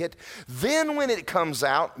and bake it. Then when it comes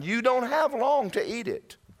out, you don't have long to eat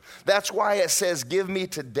it. That's why it says, give me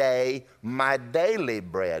today my daily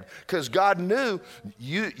bread. Because God knew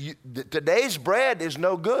today's bread is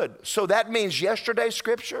no good. So that means yesterday's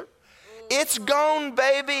scripture, it's gone,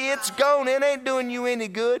 baby. It's gone. It ain't doing you any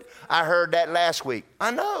good. I heard that last week.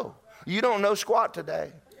 I know. You don't know squat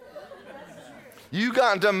today. You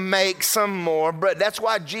got to make some more bread. That's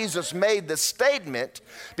why Jesus made the statement,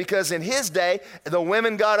 because in his day, the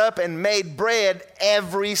women got up and made bread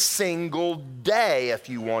every single day if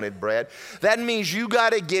you wanted bread. That means you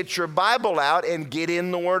got to get your Bible out and get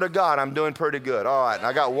in the Word of God. I'm doing pretty good. All right, and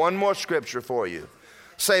I got one more scripture for you.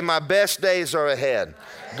 Say, my best days are ahead.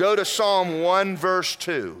 Go to Psalm 1, verse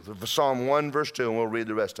 2. Psalm 1, verse 2, and we'll read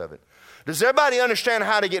the rest of it. Does everybody understand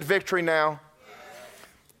how to get victory now?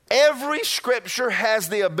 Every scripture has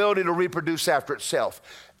the ability to reproduce after itself.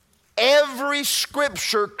 Every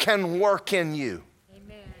scripture can work in you.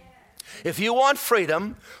 Amen. If you want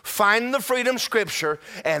freedom, find the freedom scripture,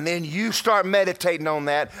 and then you start meditating on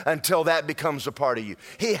that until that becomes a part of you.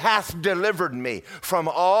 He hath delivered me from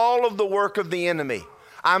all of the work of the enemy.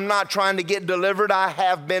 I'm not trying to get delivered. I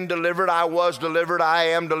have been delivered. I was delivered. I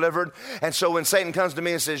am delivered. And so when Satan comes to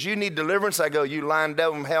me and says, you need deliverance, I go, you lying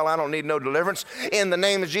devil from hell, I don't need no deliverance. In the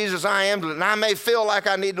name of Jesus, I am. And I may feel like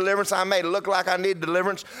I need deliverance. I may look like I need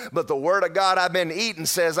deliverance. But the word of God I've been eating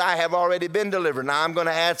says I have already been delivered. Now I'm going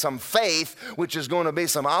to add some faith, which is going to be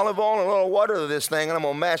some olive oil and a little water to this thing, and I'm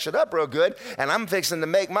going to mash it up real good, and I'm fixing to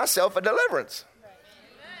make myself a deliverance.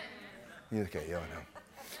 Right. Okay, y'all know.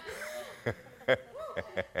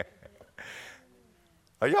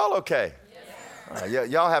 Are y'all okay? Yes.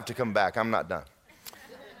 Y'all have to come back. I'm not done.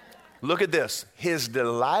 Look at this. His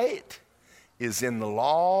delight is in the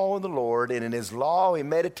law of the Lord, and in his law he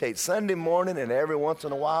meditates Sunday morning, and every once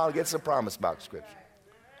in a while gets a promise box scripture.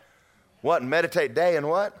 What? Meditate day and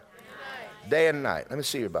what? Night. Day and night. Let me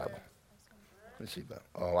see your Bible. Let me see your Bible.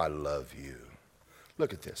 Oh, I love you.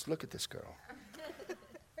 Look at this. Look at this girl.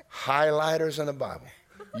 Highlighters in the Bible.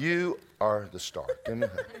 You are the star. Give me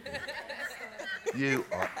her. You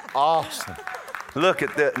are awesome. Look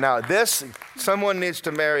at this. Now this, someone needs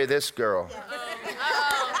to marry this girl.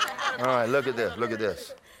 All right, look at this. Look at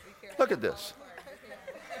this. Look at this.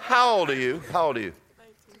 How old are you? How old are you?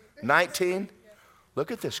 19? Look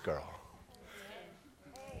at this girl.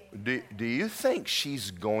 Do you think she's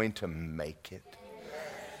going to make it?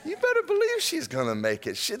 You better believe she's going to make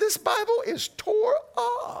it. This Bible is tore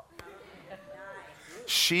up.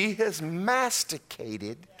 She has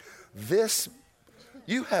masticated this.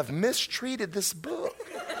 You have mistreated this book.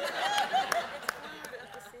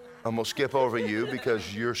 I'm going to skip over you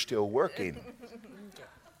because you're still working.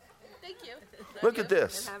 Thank you. Look at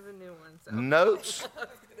this. Notes.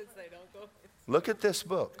 Look at this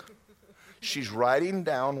book. She's writing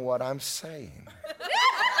down what I'm saying.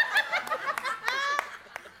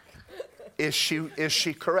 Is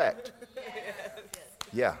she correct?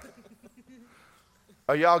 Yeah.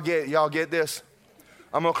 Oh, y'all get this?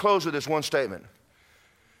 I'm going to close with this one statement.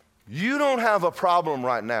 You don't have a problem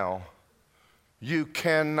right now. You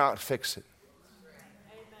cannot fix it.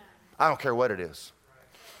 I don't care what it is.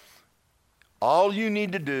 All you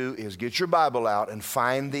need to do is get your Bible out and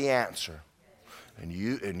find the answer.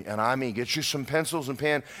 And I mean, get you some pencils and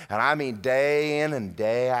pen, and I mean day in and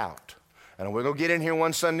day out. And we're going to get in here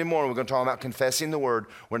one Sunday morning. We're going to talk about confessing the word.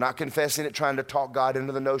 We're not confessing it trying to talk God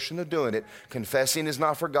into the notion of doing it. Confessing is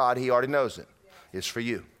not for God. He already knows it. It's for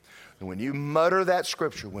you. And when you mutter that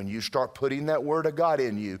scripture, when you start putting that word of God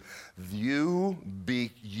in you, you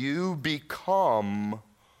become.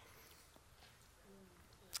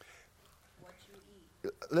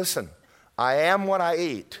 Listen, I am what I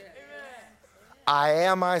eat. I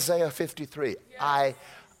am Isaiah 53. I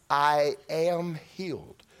am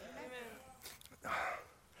healed.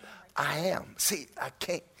 I am. See, I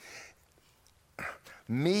can't.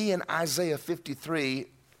 Me and Isaiah 53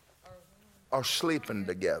 are sleeping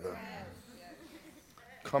together.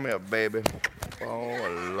 Come here, baby. Oh, I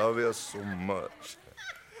love you so much.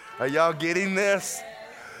 Are y'all getting this?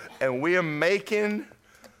 And we are making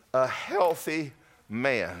a healthy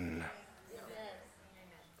man.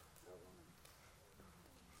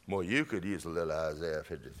 Well, you could use a little Isaiah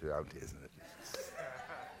 53. I'm teasing it.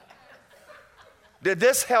 Did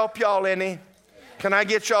this help y'all any? Can I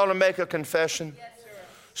get y'all to make a confession? Yes, sir.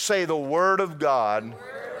 Say the Word of God,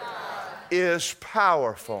 is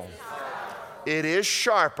powerful. It is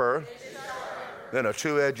sharper than a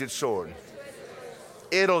two-edged sword.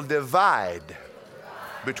 It'll divide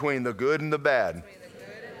between the good and the bad.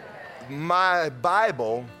 My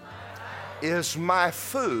Bible is my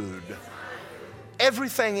food.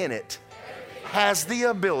 Everything in it has the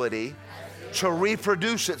ability to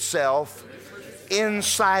reproduce itself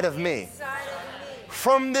inside of me.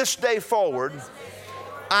 From this day forward,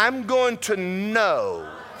 I'm going to know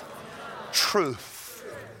truth.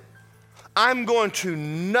 I'm going to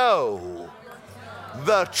know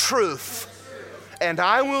the truth. And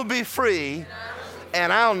I will be free,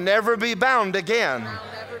 and I'll never be bound again.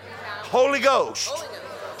 Holy Ghost,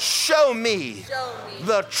 show me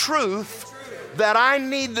the truth that I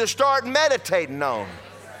need to start meditating on,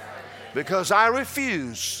 because I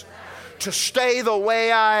refuse to stay the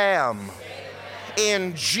way I am,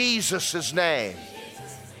 in Jesus' name.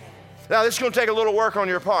 Now, this is going to take a little work on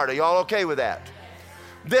your part. Are y'all okay with that?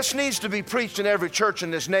 This needs to be preached in every church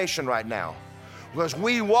in this nation right now, because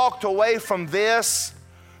we walked away from this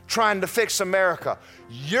trying to fix America.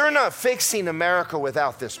 You're not fixing America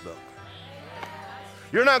without this book.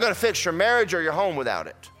 You're not going to fix your marriage or your home without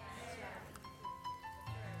it.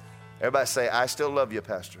 Everybody say, I still love you,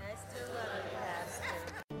 Pastor.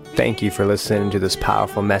 Thank you for listening to this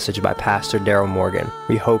powerful message by Pastor Daryl Morgan.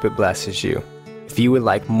 We hope it blesses you. If you would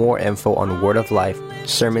like more info on Word of Life,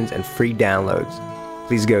 sermons, and free downloads,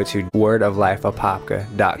 please go to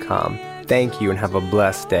wordoflifeapopka.com. Thank you and have a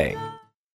blessed day.